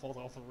 hoping one of them falls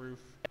off the roof.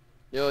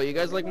 Yo, you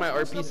guys like my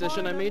RP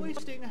session I made?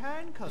 Wasting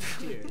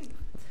handcuffs here.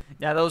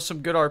 Yeah, that was some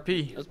good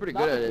RP. I was pretty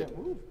good at it.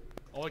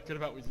 All I could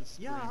about was this.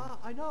 Yeah,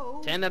 I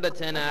know. 10 out of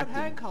 10 I got acting.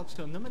 handcuffs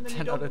to them and then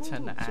 10 you out don't of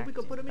 10 move, so we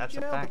could put them acting. in That's a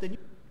jail. fact.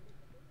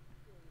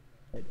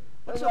 But then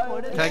what's up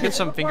with it? Can I get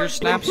some finger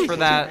snaps for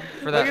that?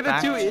 For that Look at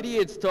fact? the two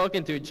idiots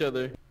talking to each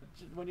other.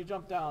 When you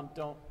jump down,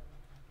 don't.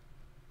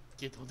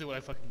 Kid, don't do what I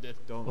fucking did.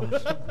 Don't.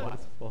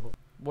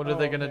 What are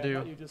they gonna okay, I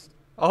thought do? you just-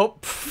 Oh.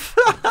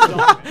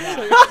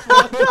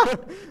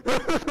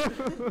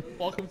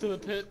 Welcome to the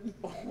pit.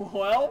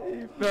 Well,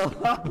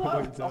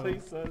 that's all he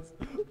says.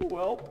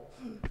 Well,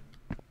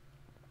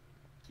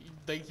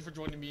 thank you for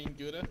joining me and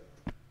Gouda.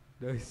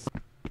 Nice.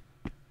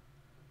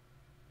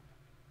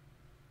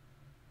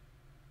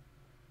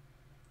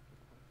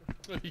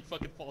 He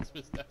fucking falls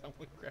his down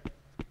with crap.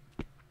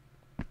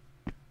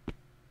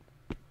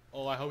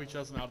 Oh, I hope he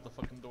shoves him out the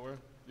fucking door.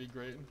 Be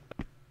great.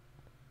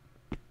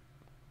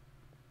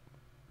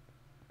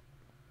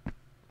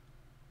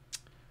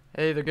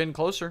 Hey, they're getting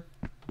closer.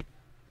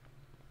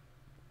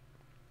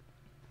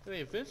 They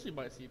eventually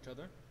might see each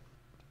other.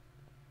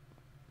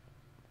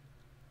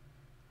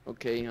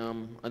 Okay,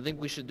 I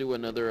think we should do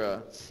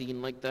another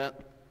scene like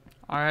that.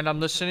 Alright, I'm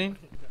listening.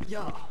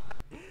 Yeah.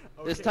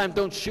 This time,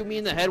 don't shoot me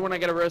in the head when I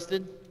get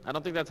arrested. I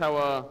don't think that's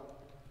how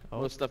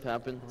most stuff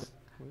happens.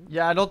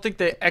 Yeah, I don't think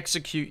they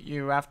execute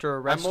you after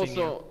arresting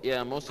you. Yeah,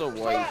 I'm also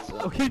white.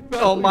 So.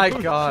 Oh my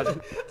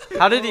god.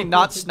 How did he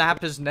not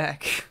snap his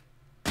neck?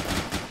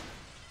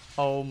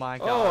 Oh my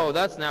god. Oh,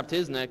 that snapped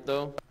his neck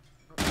though.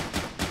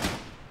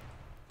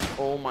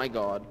 Oh my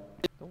god.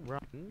 Don't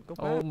run. Go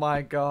back. Oh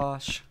my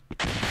gosh.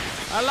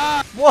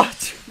 Allah!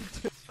 What?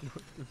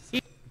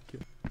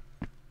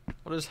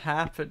 What is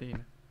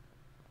happening?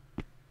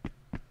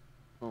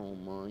 Oh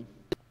my.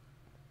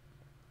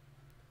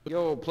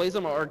 Yo, play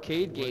some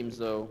arcade games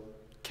though.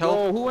 Kelp.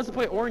 Yo, who wants to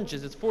play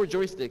oranges? It's 4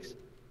 joysticks.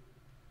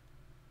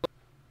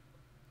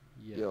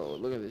 Yes. Yo,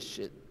 look at this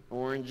shit.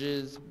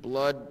 Oranges,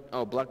 blood.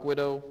 Oh, Black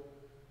Widow.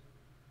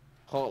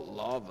 Hot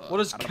lava. What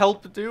is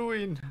Kelp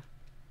doing?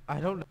 I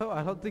don't know.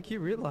 I don't think he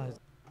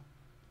realized.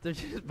 They're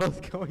just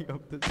both going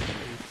up the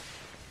stairs.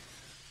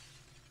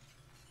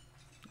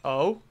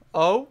 Oh?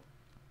 Oh?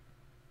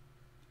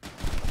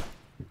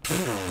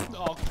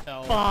 Oh,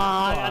 hell. Fuck,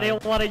 I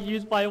didn't want to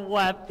use my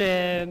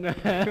weapon.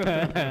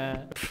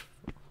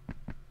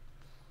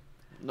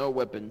 No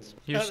weapons.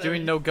 He was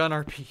doing no gun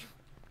RP.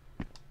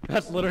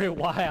 That's literally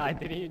why I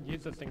didn't even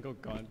use a single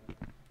gun.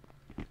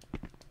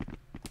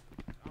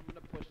 I'm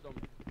gonna push them.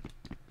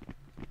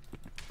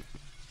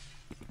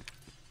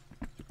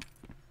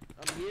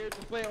 I'm here to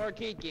play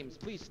arcade games.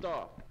 Please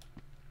stop.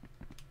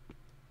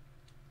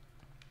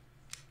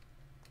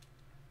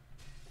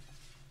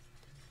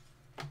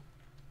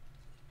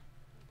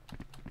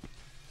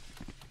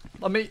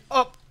 Let me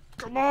up.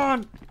 Come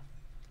on.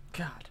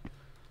 God.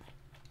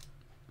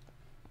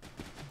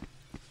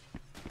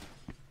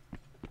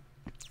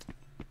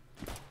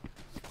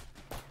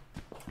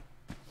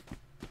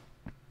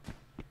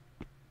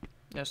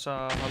 Yes,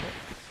 hello.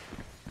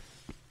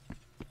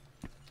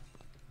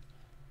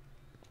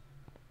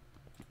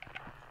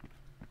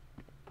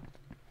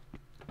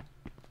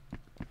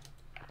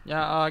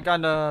 Yeah, I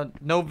got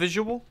no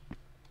visual.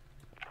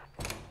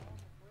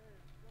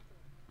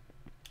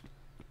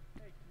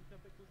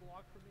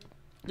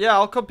 Yeah,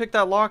 I'll come pick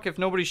that lock if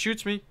nobody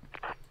shoots me.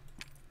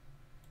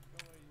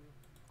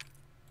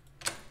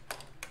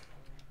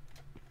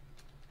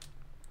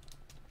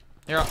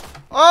 Here.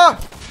 Ah!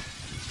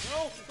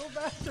 No, no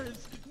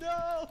bastards!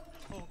 No!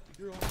 Oh,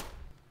 you're on.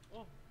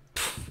 Oh.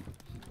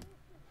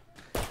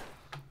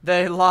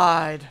 They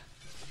lied.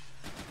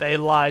 They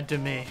lied to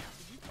me.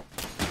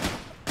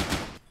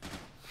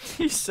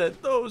 He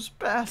said those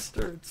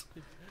bastards.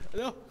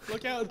 No,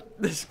 look out!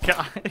 This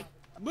guy.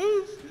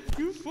 Move!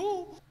 You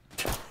fool!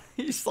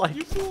 He's like,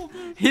 You fool!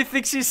 Move! he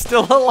thinks he's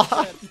still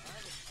alive.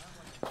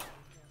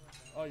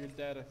 Oh, you're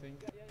dead, I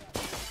think.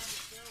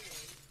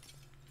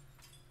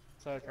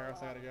 Sorry, Carlos,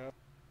 I gotta go.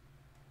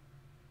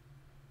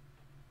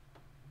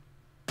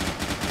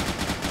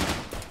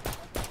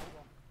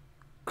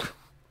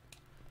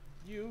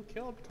 You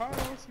killed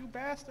Carlos, you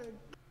bastard!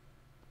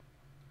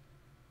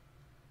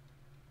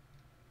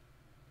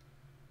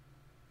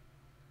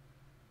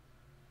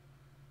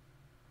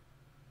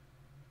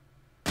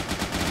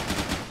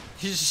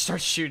 He just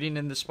starts shooting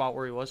in the spot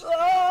where he was. Oh, we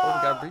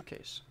got a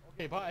briefcase.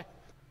 Okay, bye.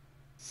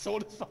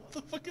 Someone is off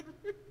the fucking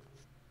roof.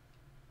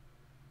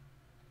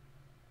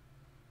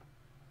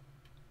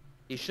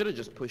 He should have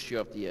just pushed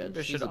you off the edge.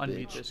 They should He's a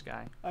unmute bitch. this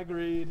guy.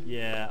 Agreed.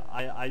 Yeah,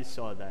 I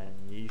saw that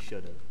and he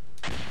should have.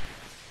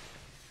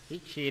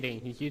 He's cheating.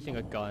 He's using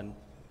a gun.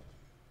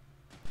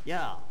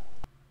 Yeah.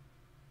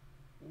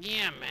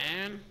 Yeah,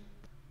 man.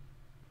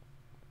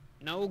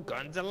 No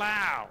guns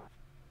allowed.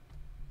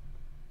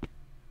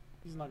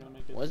 He's not gonna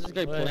make it. Why is this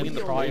guy Let playing him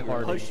the try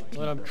playground? hard.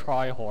 Let him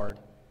try hard.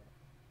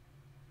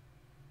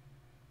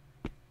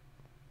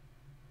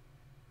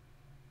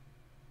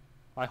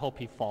 I hope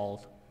he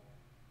falls.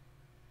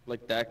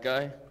 Like that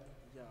guy?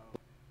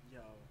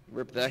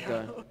 Rip that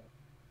guy. This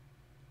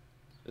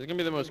is gonna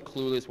be the most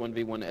clueless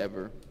 1v1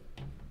 ever.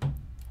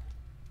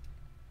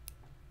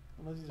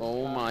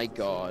 Oh my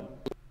god.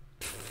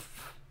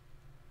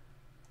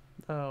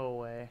 No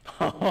way.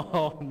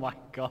 Oh my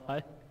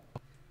god.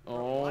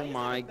 Oh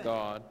my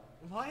god.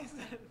 Why is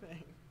that a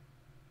thing?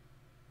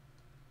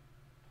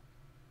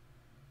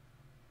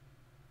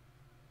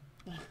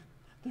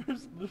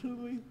 There's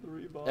literally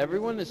 3 bodies.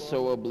 Everyone is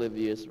so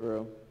oblivious,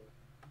 bro.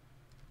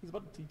 He's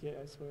about to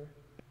TK, I swear.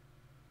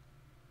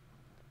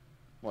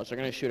 Watch, they're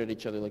gonna shoot at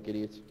each other like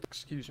idiots.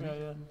 Excuse me.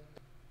 Yeah.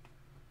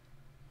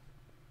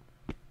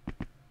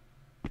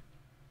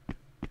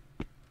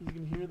 He's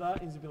gonna hear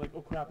that, he's gonna be like,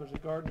 oh crap, there's a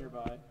guard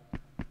nearby.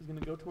 He's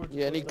gonna go towards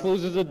Yeah, and he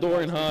closes the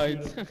door and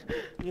hides.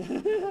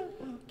 Yeah.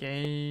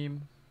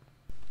 Game.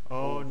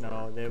 Oh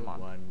no, they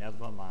won.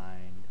 Never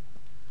mind.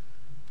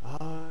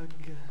 Ugh.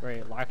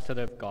 Great,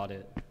 laxative got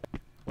it.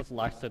 What's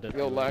laxative?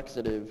 Yo, doing?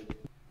 laxative.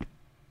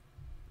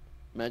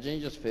 Imagine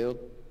he just failed.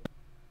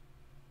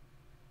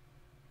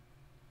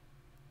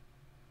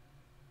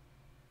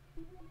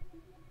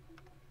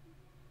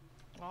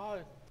 Oh.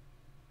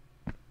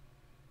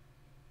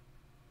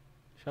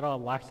 Shut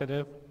up,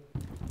 laxative.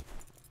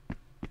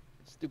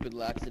 Stupid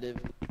laxative.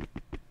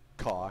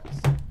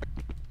 Cocks.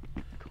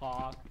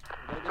 Cock.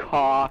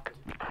 Cock.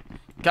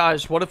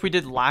 Guys, what if we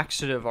did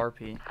laxative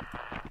RP?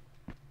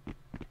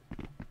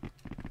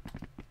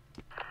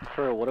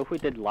 True, what if we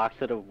did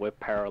laxative with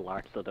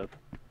paralaxative?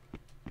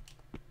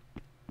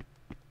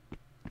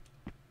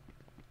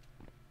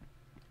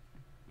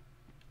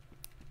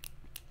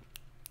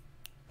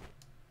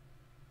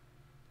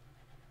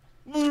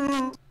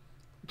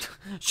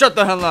 Shut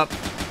the hell up.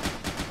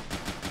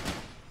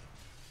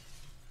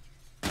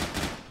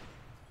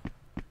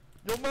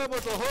 Your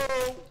mama's a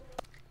hoe.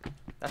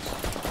 That's...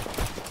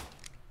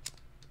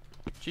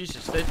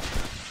 Jesus, they...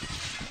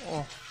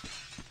 Oh.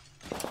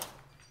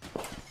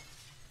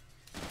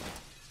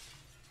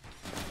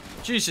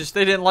 Jesus,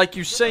 they didn't like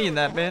you saying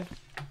that, man.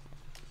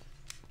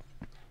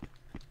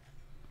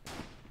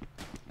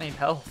 I need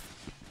health.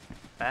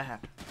 Bad.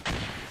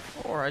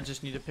 Or I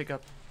just need to pick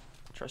up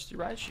trusty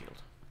riot shield.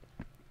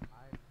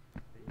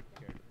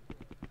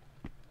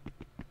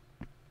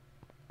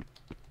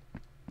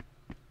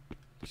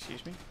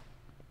 Excuse me?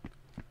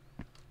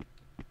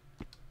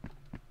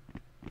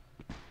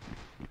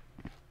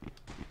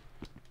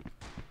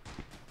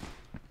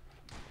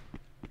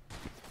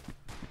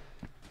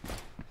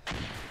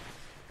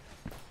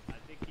 I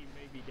think he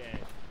may be dead.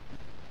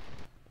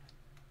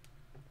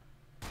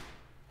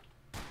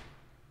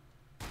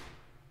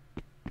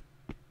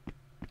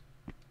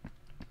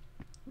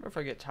 What if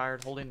I get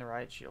tired holding the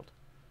riot shield?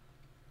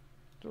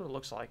 That's what it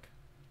looks like.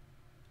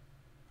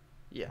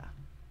 Yeah.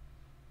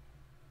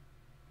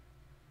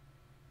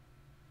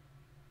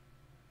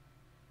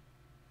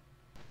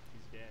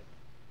 He's dead.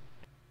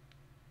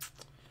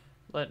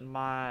 Let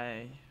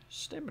my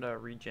stamina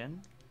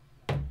regen.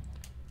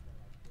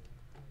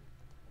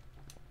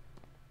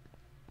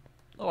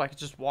 Oh, I could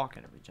just walk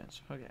and it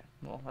regens. Okay,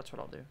 well, that's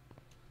what I'll do.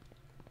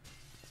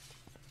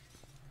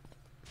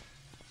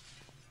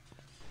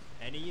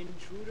 Any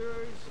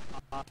intruders?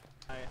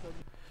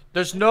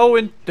 There's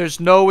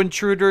no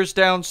intruders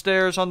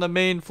downstairs on the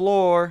main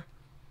floor.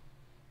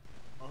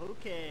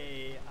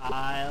 Okay,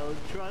 I'll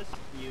trust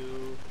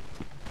you.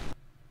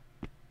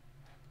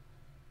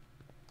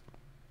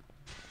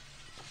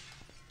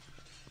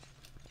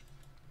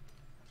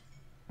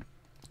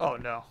 Oh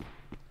no.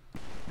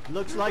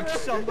 Looks like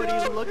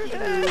somebody's looking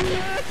at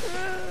you.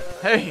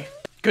 Hey,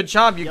 good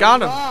job, you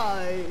got him.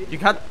 Right.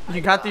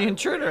 You got the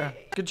intruder.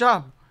 Good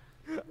job.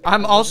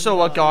 I'm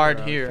also a guard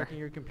here. Checking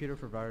your computer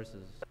for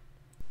viruses.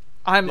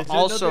 I'm There's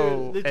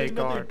also there's a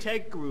another guard.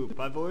 tech group.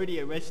 I've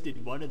already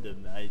arrested one of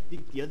them. I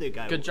think the other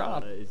guy Good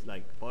job. is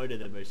like part of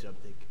them or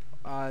something.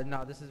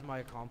 No, this is my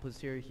accomplice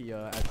here. He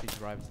actually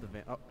drives the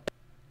van. Oh.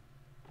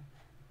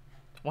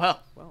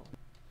 Well. Well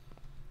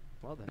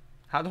then.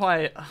 How do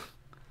I?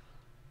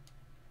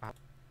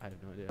 I have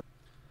no idea.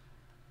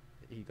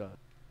 He got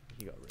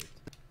raped.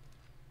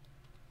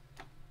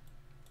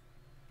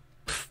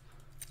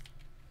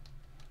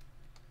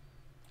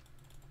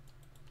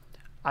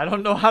 I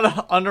don't know how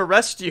to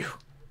unarrest you.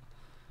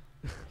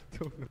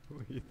 Don't know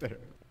either.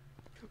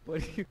 What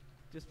do you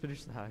just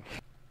finish the hack?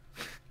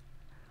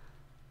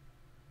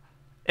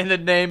 In the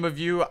name of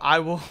you, I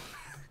will.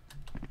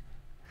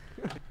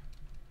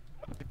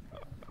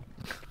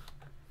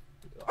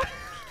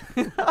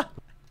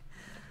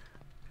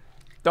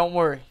 Don't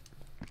worry. Are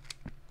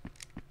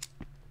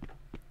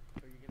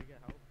you gonna get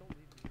help? Don't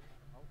leave me.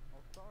 I'll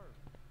starve.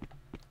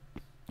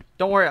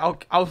 Don't worry.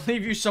 I'll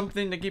leave you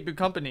something to keep you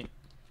company.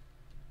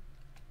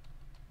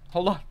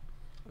 Hold on.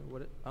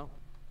 What? Oh.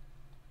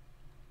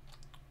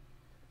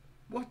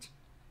 What?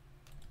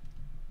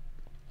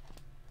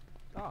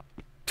 Oh.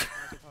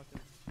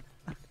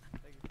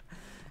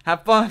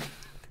 Have fun.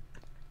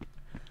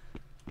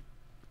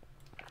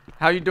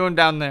 How you doing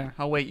down there?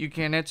 Oh wait, you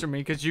can't answer me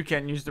because you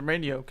can't use the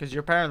radio because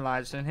you're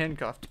paralyzed and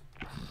handcuffed.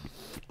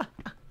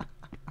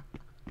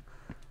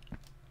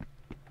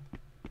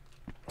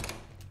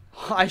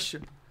 I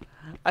should.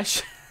 I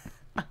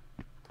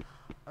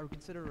would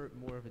consider it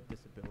more of a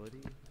disability,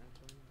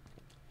 actually.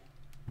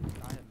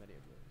 I have many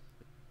of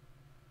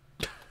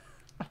those.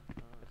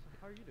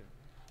 How are you doing?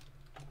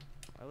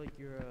 I like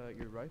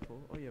your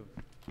rifle. Oh, you have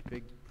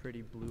big,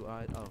 pretty blue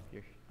eyes. Oh,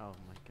 oh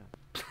my god.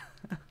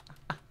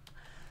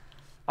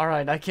 All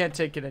right, I can't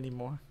take it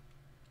anymore.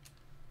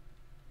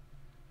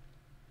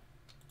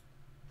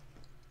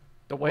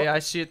 The way I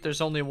see it, there's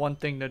only one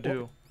thing to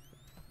do.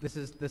 This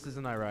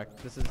isn't Iraq.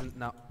 This isn't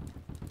now.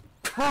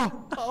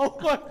 Oh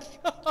my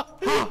god!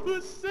 He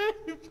was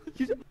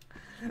safe!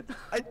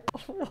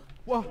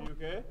 What? Are you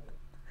okay?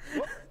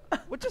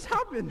 What just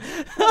happened?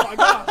 Oh my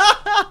god!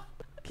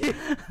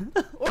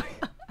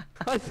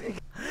 I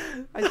think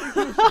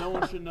No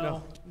one should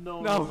know.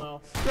 No,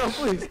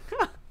 please.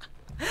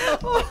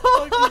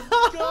 Oh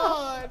my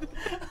god!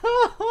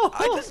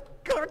 I just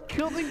got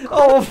killed in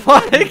Oh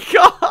my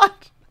god!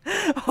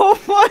 Oh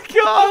my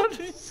god!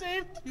 He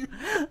saved you!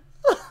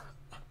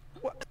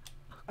 What?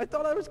 I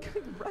thought I was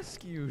getting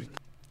rescued.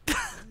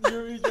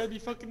 You gotta be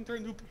fucking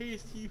turned to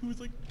paste. He was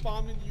like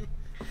bombing you.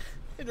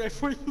 And right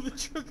before you pulled the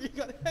trigger, you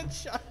got a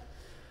headshot.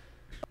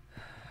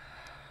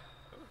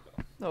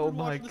 Oh I've been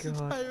my watching this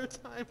god. entire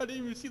time. I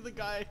didn't even see the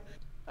guy.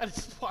 I was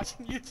just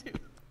watching YouTube.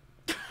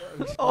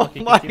 Oh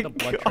you my can see the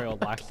blood god. trail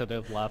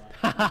laxative left.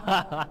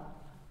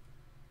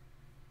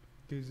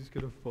 He's just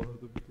gonna follow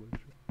the blood trail.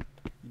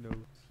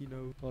 He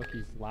knows. Look,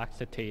 he's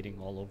laxatating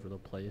all over the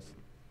place.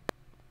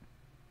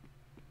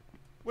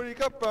 Where you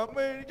come from?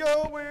 Where you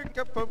go? Where you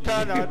come from?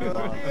 Canada.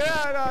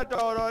 Yeah, I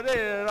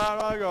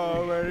don't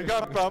know where you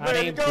come from. That Where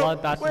you ain't go?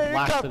 blood, that's Where you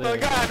come from?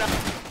 laxative. Canada.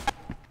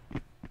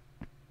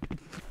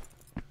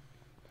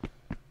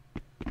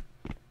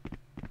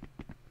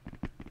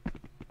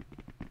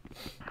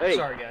 Hey,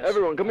 Sorry, guys.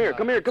 everyone, come here,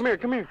 come here, come here,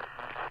 come here.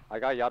 I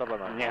got yada by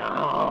my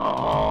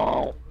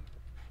No.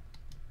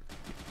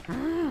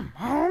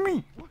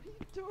 Homie. What are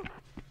you doing?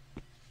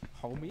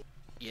 Homie?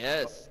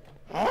 Yes.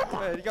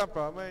 Where you come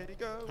from? Where you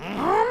go?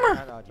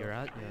 You're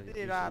out.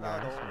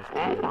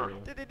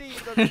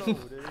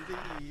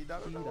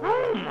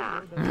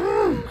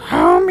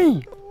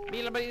 Homie.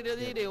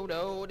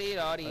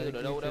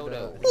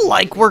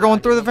 Like we're going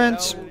through the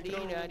vents.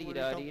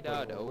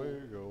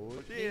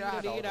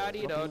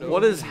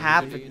 What is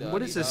happening?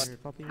 What is this?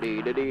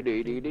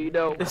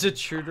 Is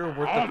Intruder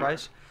worth the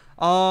price?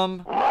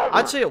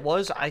 I'd say it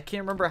was. I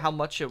can't remember how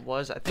much it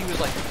was. I think it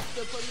was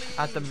like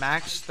at the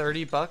max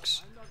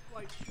 $30.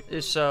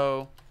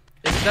 So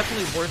it's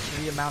definitely worth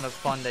the amount of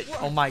fun that.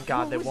 Oh my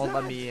god, they won't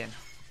let me in.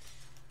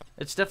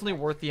 It's definitely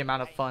worth the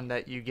amount of fun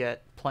that you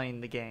get playing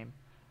the game.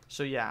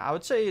 So yeah, I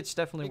would say it's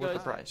definitely worth the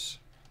price.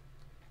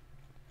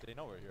 They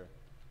know we're here.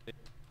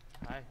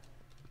 Hi.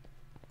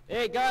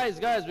 Hey guys,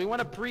 we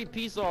want a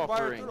pre-peace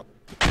offering.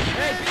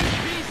 Hey,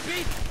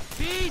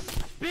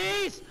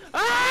 peace!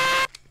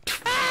 Ah!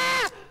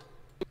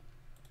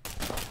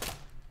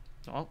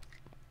 Oh.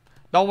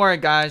 Don't worry,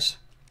 guys.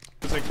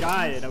 There's a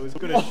guy and I was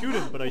gonna shoot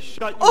him, but I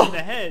shot you in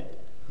the head.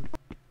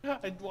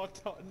 I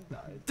walked out and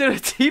died. Did a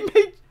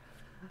teammate?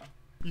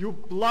 You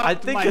blocked I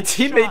think my a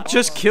teammate shot.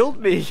 just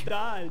killed me.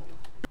 Died.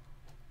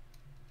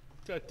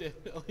 God damn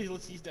it. At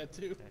least he's dead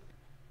too.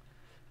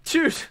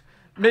 Dude,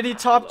 Mini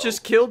Top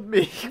just killed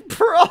me,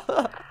 bro.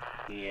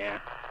 Yeah,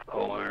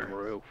 on the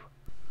roof.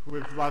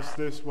 We've lost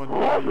this one,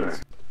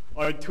 guys.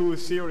 Our too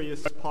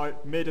serious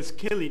part made us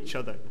kill each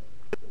other.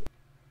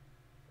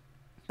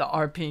 The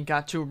RP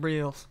got too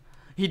real.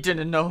 He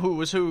didn't know who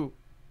was who.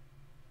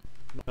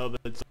 No,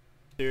 but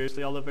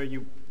seriously, Oliver,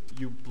 you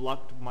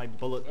blocked my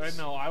bullets. I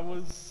know, I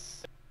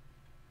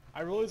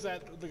realized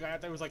that the guy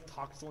out there was like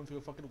talking to someone through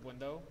a fucking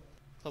window.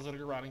 So I was gonna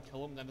go around and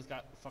kill him, then just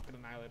got fucking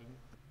annihilated.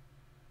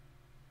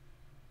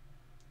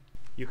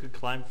 You could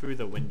climb through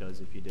the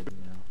windows if you didn't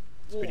know.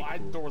 It's Well, pretty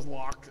cool. the door was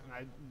locked and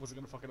I wasn't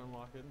gonna fucking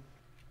unlock it.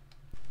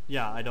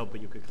 Yeah, I know,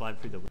 but you could climb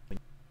through the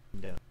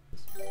windows.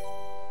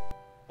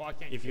 Well, I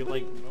can't. If you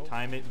like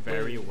time it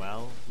very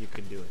well, you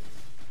can do it.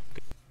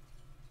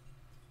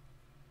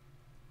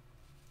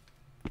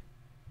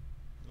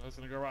 I was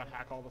gonna go around and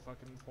hack all the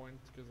fucking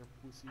points because they're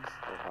pussies.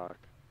 Hack.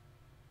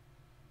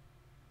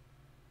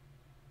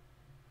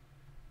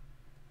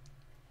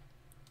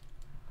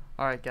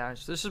 Alright,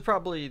 guys, this is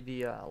probably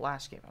the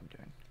last game I'm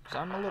doing. Cause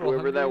I'm a little Whoever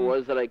hungry, that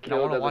was that I and I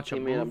killed want to as a watch a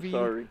teammate, I'm movie,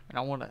 sorry. and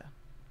I want to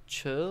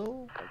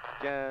chill.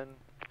 Again.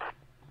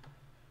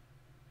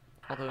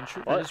 Although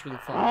Intruder What? is really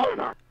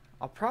fun.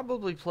 I'll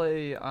probably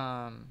play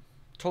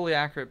Totally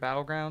Accurate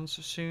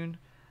Battlegrounds soon.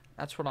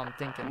 That's what I'm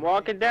thinking. I'm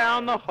walking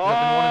down the hall. I've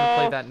been wanting to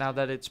play that now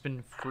that it's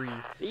been free.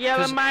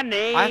 Yelling 'Cause my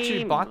name. I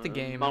actually bought the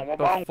game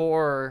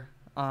before.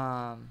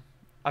 I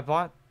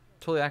bought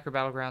Totally Accurate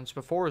Battlegrounds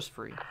before it was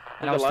free,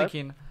 and I was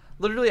thinking,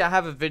 literally, I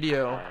have a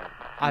video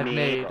I've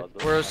made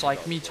where it's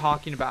like me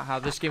talking about how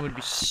this game would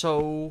be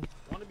so.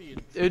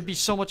 It would be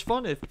so much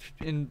fun if,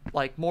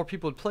 more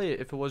people would play it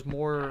if it was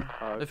more,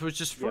 if it was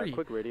just free. Yeah,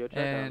 quick radio check.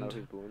 I don't know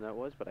whose balloon that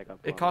was, but I got.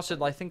 It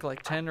costed, I think,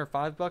 like $10 or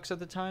 $5 at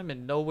the time,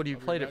 and nobody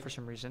played it for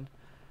some reason.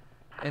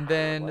 And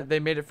then they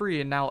made it free,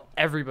 and now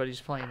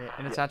everybody's playing it,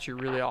 and it's actually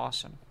really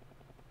awesome.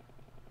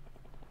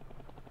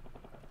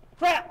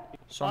 Crap!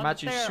 So I'm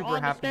actually super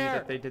happy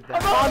that they did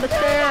that. I'm on the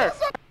stairs.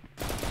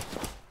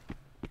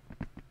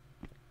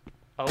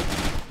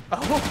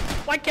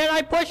 Oh. Why can't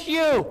I push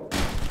you?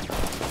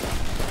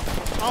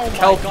 Oh my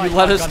Kelp, God, you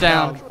let I us got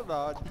down.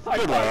 I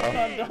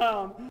got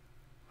down.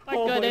 I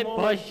couldn't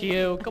push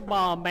you. Come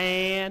on,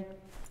 man.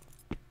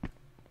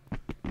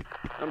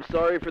 I'm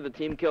sorry for the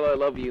team kill. I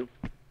love you.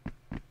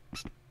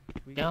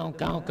 Go,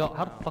 go, go.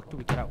 How the fuck do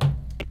we get out?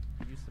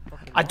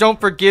 I don't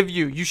forgive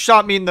you. You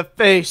shot me in the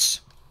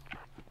face.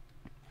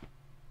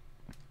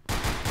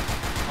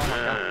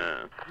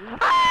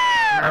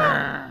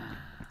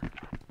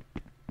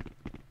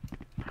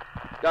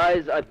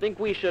 Guys, I think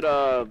we should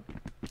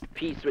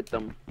peace with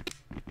them.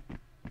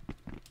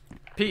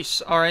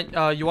 Peace. All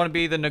right. You want to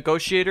be the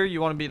negotiator?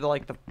 You want to be the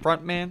like the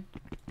front man?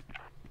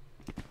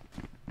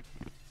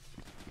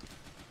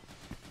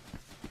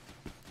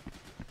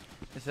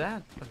 Is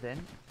that a vent?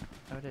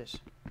 Oh, it is.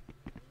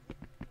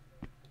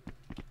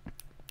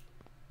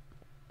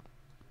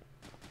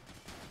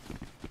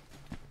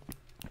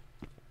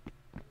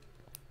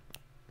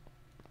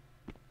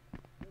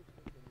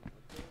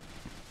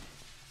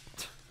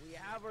 We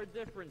have our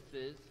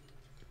differences,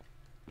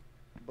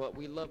 but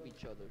we love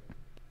each other.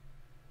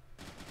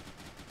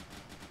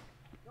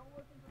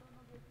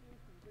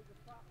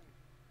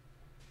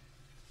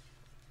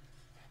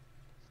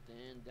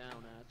 Stand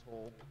down,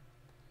 asshole.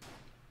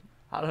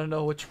 I don't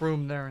know which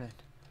room they're in.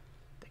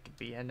 They could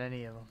be in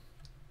any of them.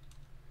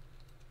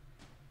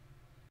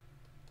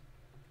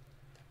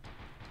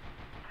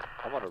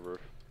 I'm on a roof.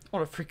 I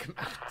want to freak him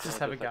out. Just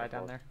have a guy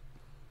down there.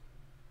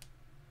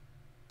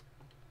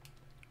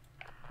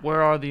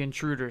 Where are the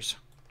intruders?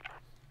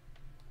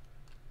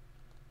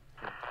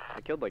 I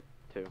killed like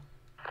 2.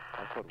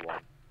 I killed 1.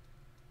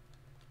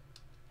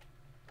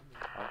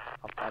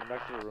 I'm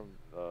next to the room,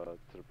 to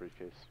the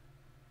briefcase.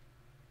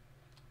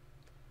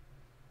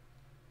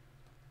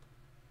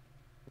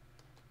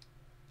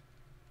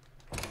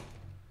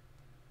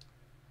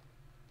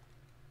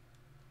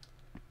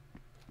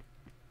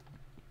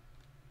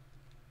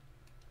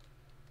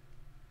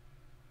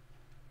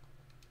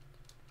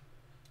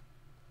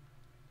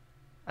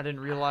 I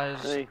didn't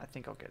realize. Hey. I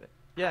think I'll get it.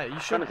 Yeah, you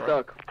should. Kinda Bro.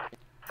 stuck.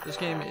 This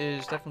game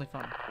is definitely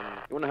fun.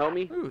 You wanna help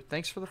me? Ooh,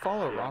 thanks for the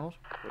follow, Ronald.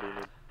 What do you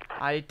need?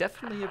 I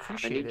definitely I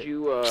appreciate need it.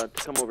 you to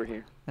come over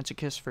here. That's a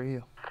kiss for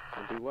you.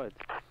 And do what?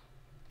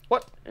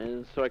 What?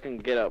 And so I can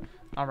get up.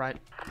 All right.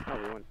 Oh,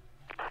 we went.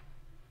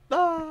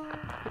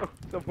 Ah! Oh,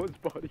 someone's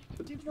body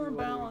just Teams are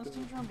imbalanced.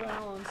 Teams are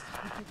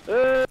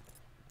imbalanced.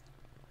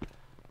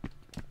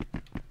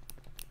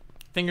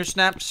 Finger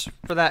snaps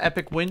for that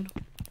epic win.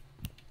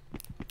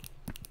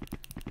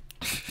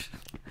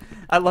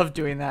 I love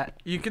doing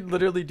that. You could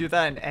literally do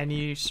that in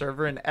any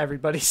server and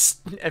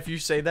everybody's... If you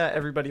say that,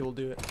 everybody will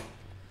do it.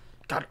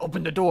 God,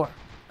 open the door.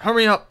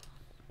 Hurry up.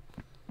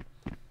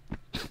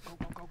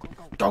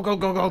 Go, go,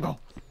 go, go, go.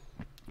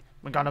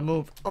 We gotta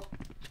move. Oh,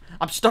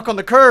 I'm stuck on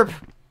the curb.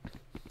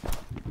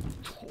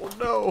 Oh,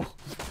 no.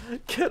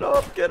 Get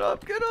up, get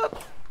up, get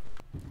up.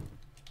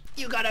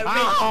 You gotta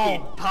risk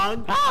it,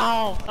 punk.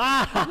 No!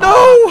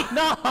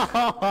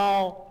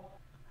 No!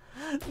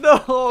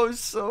 No,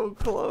 so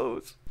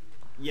close.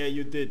 Yeah,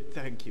 you did.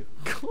 Thank you.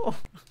 That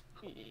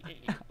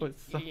was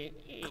so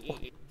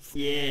close.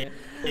 Yeah,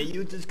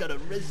 you just gotta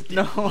risk it.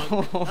 No,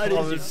 punk. How I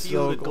does it was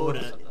feel so to go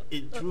close. to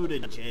intruder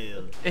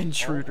jail?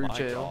 Intruder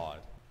jail.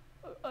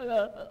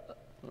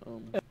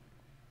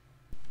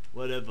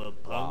 Whatever,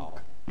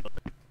 punk.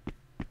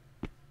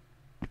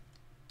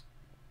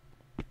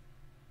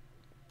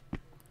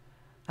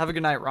 Have a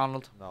good night,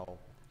 Ronald. No.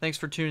 Thanks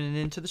for tuning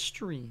in to the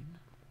stream.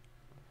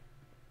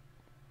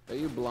 Are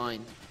you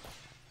blind?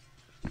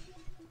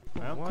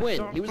 Well,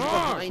 Quinn, he was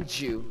behind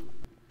you.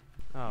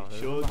 Oh,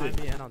 there's Sure one behind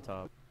did. me and on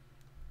top.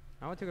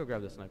 I want to go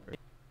grab the sniper.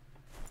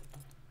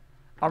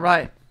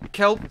 Alright.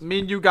 Kelp, me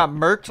and you got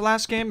murked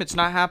last game. It's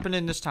not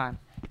happening this time.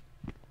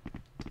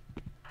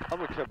 I'm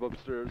gonna keep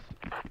upstairs.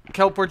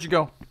 Kelp, where'd you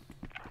go?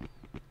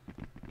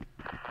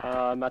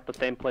 I'm at the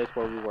same place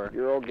where we were.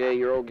 You're okay,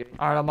 you're okay.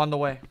 Alright, I'm on the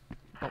way.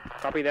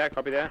 Copy that,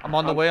 copy that. I'm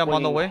on the way, I'm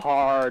on the way.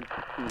 Hard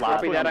left.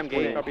 Copy that, I'm gay.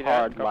 swinging Copy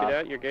hard that, copy left.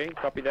 that, you're gay.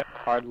 Copy that.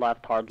 Hard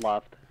left, hard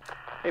left.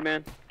 Hey,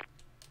 man.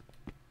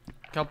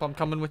 Kelp, I'm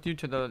coming with you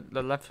to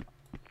the left.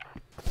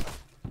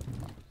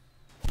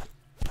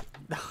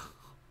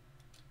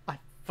 I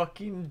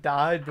fucking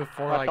died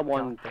before I Let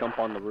someone got there. jump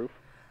on the roof.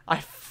 I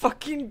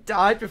fucking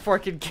died before I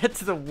could get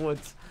to the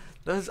woods.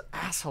 Those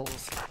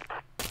assholes.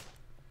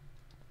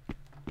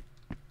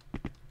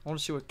 I want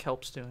to see what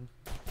Kelp's doing.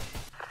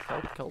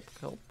 Kelp, Kelp,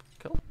 Kelp,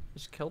 Kelp.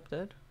 Is Kelp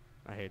dead?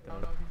 I hate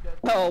that.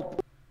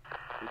 Help!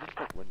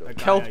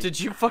 Kelp, did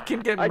you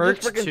fucking get I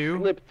murked just freaking too?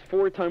 slipped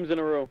 4 times in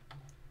a row.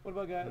 What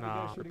about guy?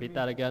 Nah, repeat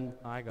that again.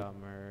 I got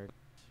murked.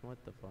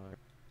 What the fuck?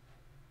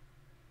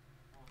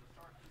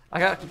 I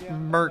got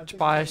murked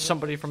by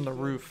somebody from the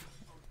roof.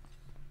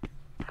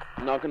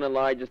 Not gonna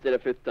lie, just did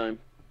it 5th time.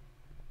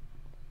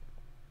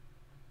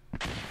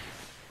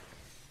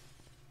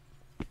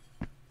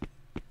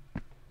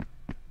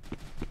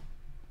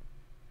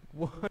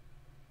 What?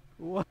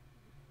 What?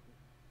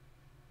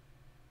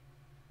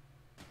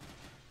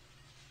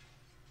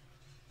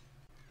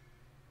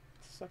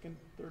 Second,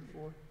 third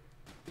floor.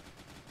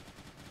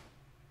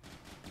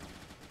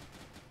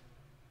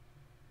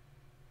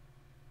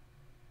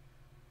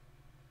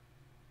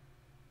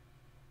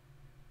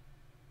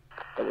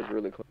 That was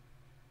really close.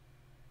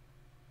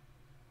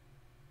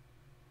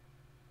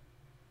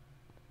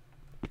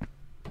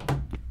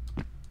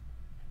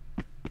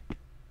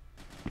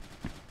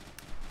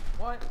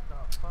 What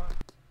the fuck?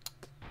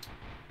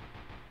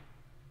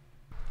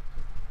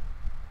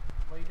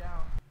 Lay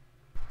down.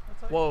 That's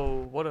how you-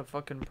 Whoa, what a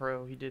fucking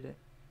pro. He did it.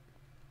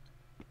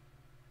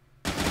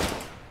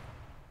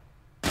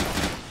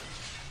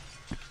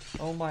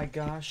 Oh my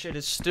gosh, it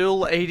is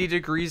still 80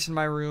 degrees in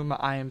my room.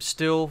 I am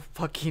still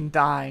fucking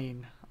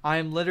dying. I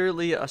am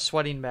literally a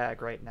sweating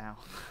bag right now.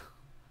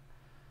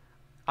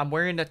 I'm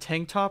wearing a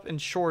tank top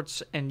and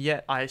shorts, and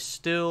yet I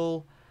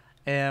still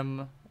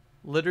am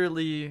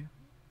literally...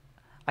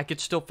 I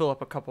could still fill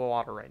up a cup of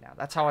water right now.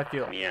 That's how I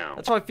feel. Meow.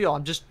 That's how I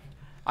feel.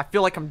 I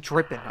feel like I'm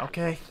dripping,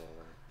 okay?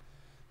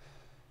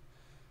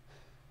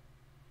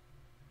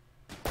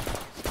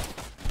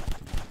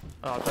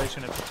 Oh, I thought he was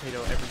gonna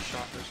potato every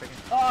shot for a second.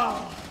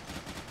 Oh!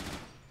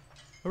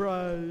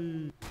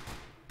 Hooray!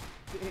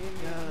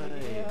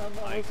 Damn,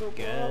 I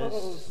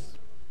guess.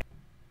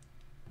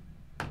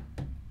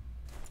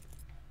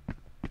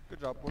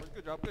 Good job, boys.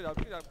 Good job, good job,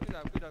 good job, good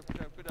job, good job, good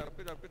job, good job,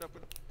 good job, good job,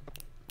 good job.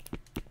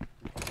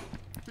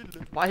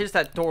 Why is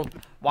that door?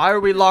 Why are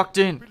we locked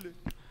in?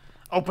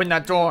 Open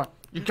that door.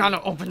 You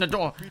gotta open the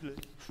door.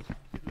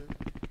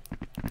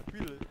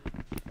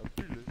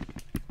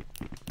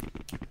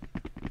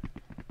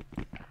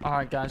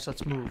 Alright guys,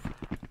 let's move.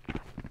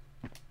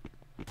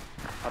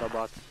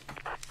 Autobots,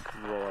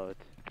 roll out.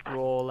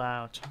 Roll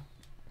out.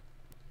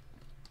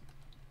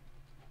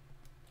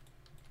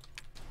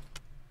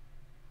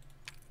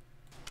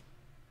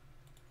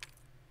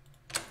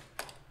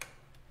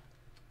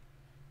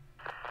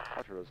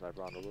 Outro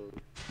sniper on the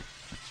loop.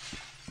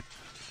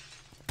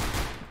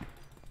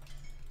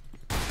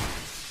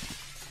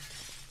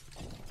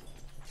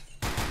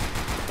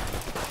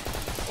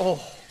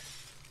 Oh.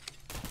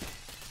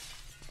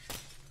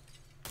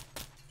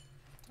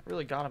 I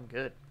really got him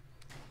good.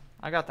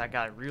 I got that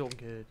guy real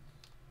good.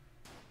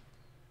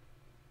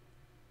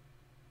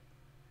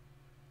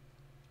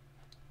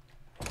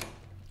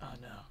 Oh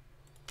no.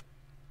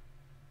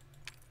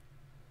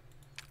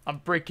 I'm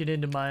breaking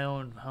into my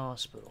own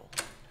hospital.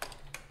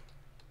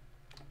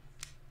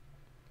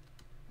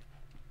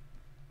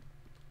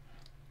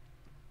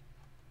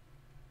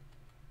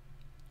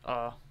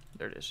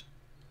 There it is.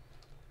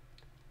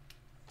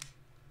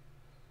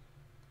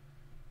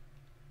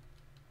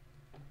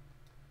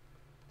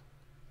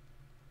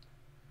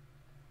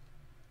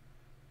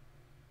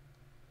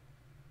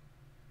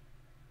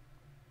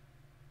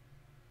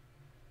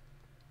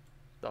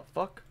 The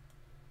fuck?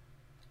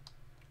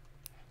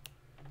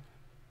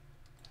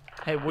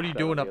 Hey, what are you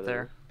doing up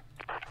there?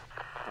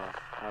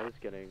 I was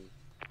getting,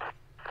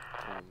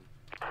 I'm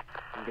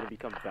gonna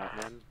become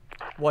Batman.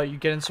 What, you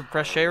getting some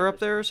fresh air up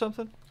there or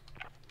something?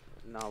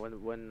 No,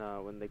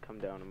 when they come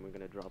down, I'm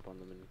gonna drop on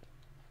them and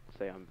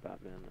say I'm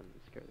Batman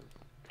and scare them.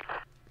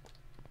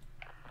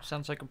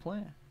 Sounds like a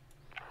plan.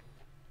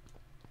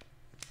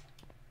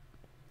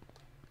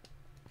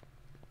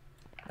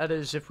 That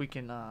is if we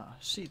can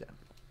see them.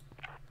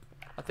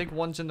 I think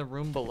one's in the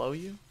room below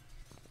you.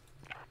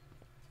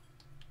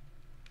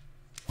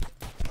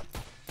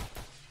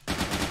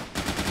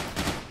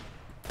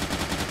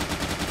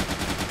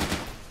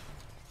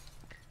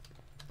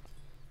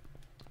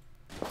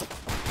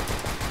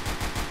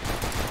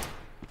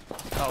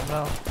 Oh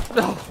no.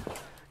 No!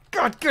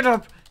 God, get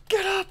up!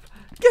 Get up!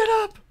 Get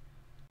up!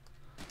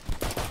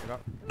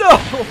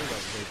 No!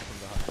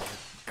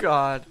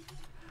 God.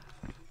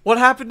 What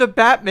happened to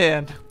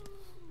Batman?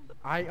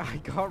 I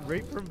got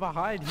raped from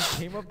behind.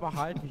 He came up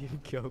behind me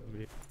and killed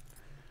me.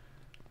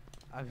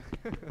 I'm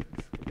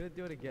gonna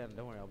do it again.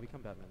 Don't worry, I'll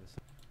become Batman this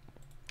time.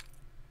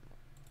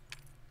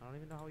 I don't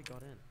even know how he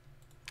got in.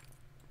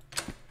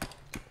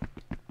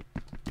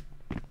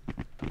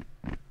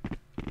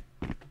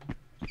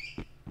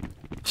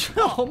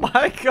 Oh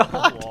my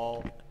god!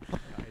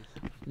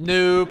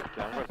 Noob.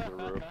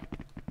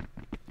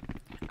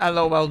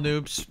 LOL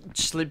noobs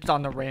slipped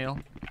on the rail.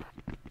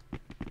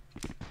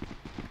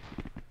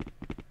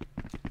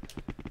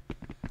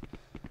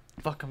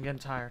 Fuck, I'm getting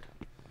tired.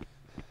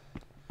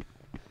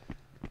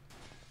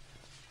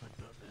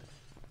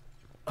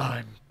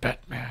 I'm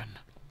Batman.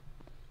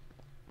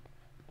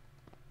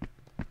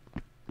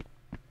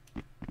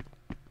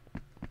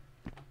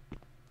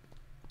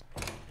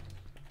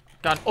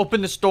 God,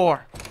 open this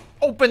door.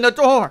 Open the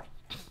door.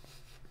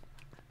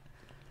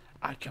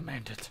 I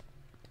command it.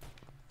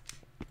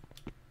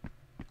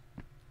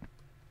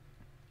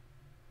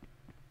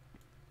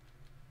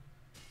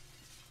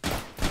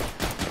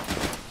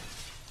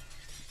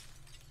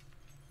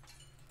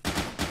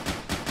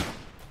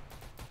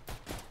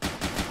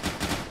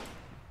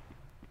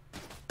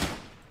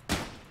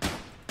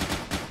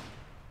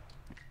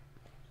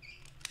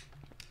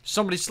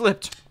 Somebody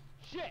slipped.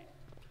 Shit.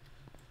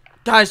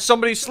 Guys,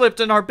 somebody slipped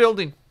in our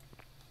building.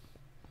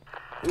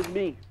 It was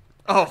me.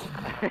 Oh.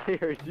 I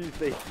heard you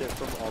say shit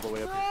from all the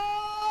way up here.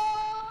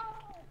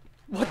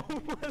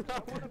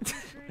 What?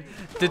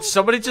 Did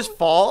somebody just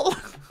fall?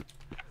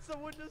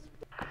 Someone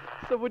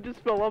just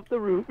fell off the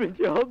roof and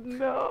yelled,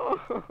 no.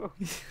 Come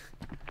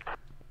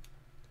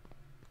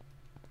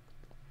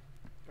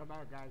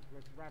on, guys,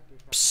 let's wrap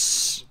this up.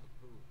 Psst.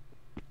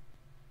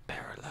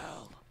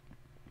 Parallel.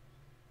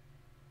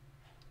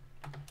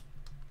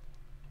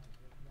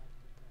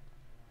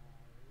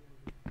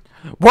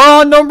 We're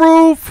on the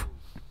roof!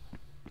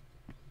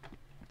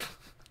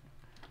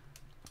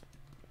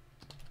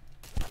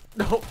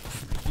 No.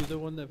 You're the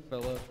one that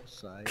fell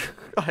outside.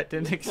 I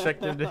didn't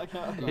expect him to.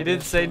 He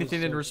didn't say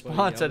anything in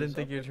response. I didn't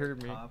think you'd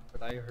heard me.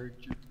 But I heard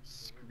you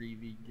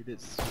screaming, get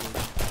it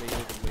faded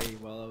away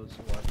while I was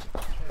watching.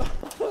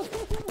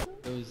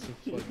 It was the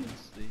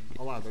funniest thing.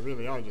 Oh wow, they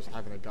really are just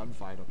having a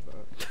gunfight up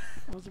there.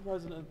 I'm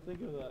surprised I didn't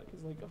think of that,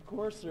 because, like, of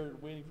course they're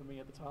waiting for me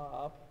at the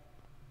top.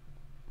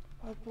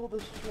 I pulled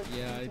this trick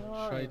Yeah, I 3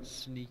 times. tried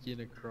sneaking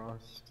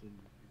across and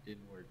it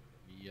didn't work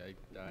for me. I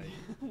died.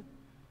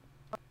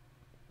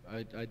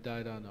 I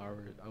died on our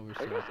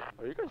side.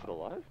 Are you guys still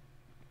alive?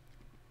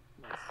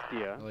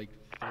 Yeah. Like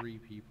 3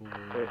 people were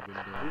in the Wait,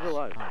 window. who's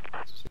alive?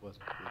 It just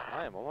wasn't good.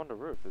 I am. I'm on the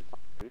roof. Is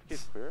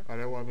briefcase clear? I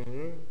don't want to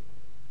hear.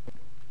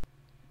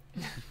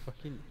 You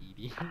fucking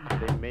idiot.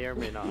 They may or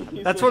may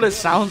not. That's what it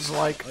sounds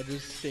like.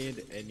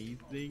 Understand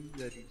anything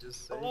that he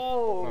just said?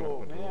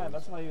 Oh, man,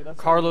 that's how you. That's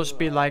Carlos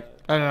be like,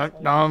 now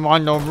I'm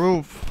on the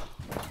roof.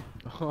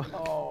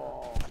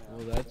 Oh,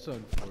 well, that's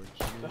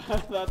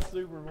unfortunate. that's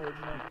super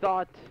unfortunate.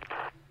 Thought.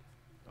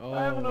 Oh,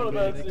 I haven't known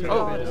about it.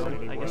 Oh,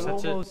 I guess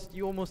that's it.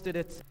 You almost did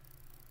it.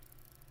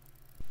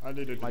 I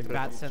needed to My take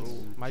bat a sense.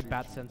 tool. My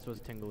bat sense was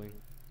tingling.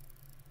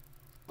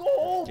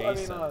 Gold! I mean,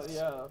 Jason's.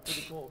 yeah,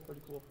 pretty cool,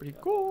 pretty cool. Pretty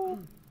cool.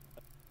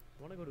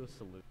 I want to go to a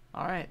salute.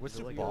 Alright. What's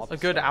A Bob good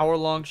store?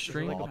 hour-long Is it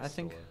stream, like a I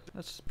think. store?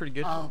 That's pretty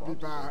good. I'll be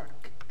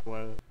back.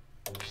 Well,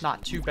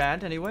 Not too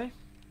bad, anyway.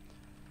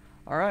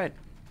 Alright.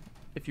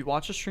 If you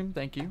watch the stream,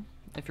 thank you.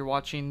 If you're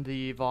watching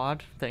the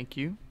VOD, thank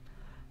you.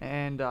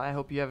 And I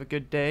hope you have a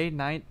good day,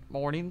 night,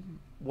 morning,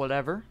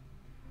 whatever.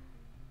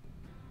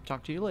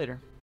 Talk to you later.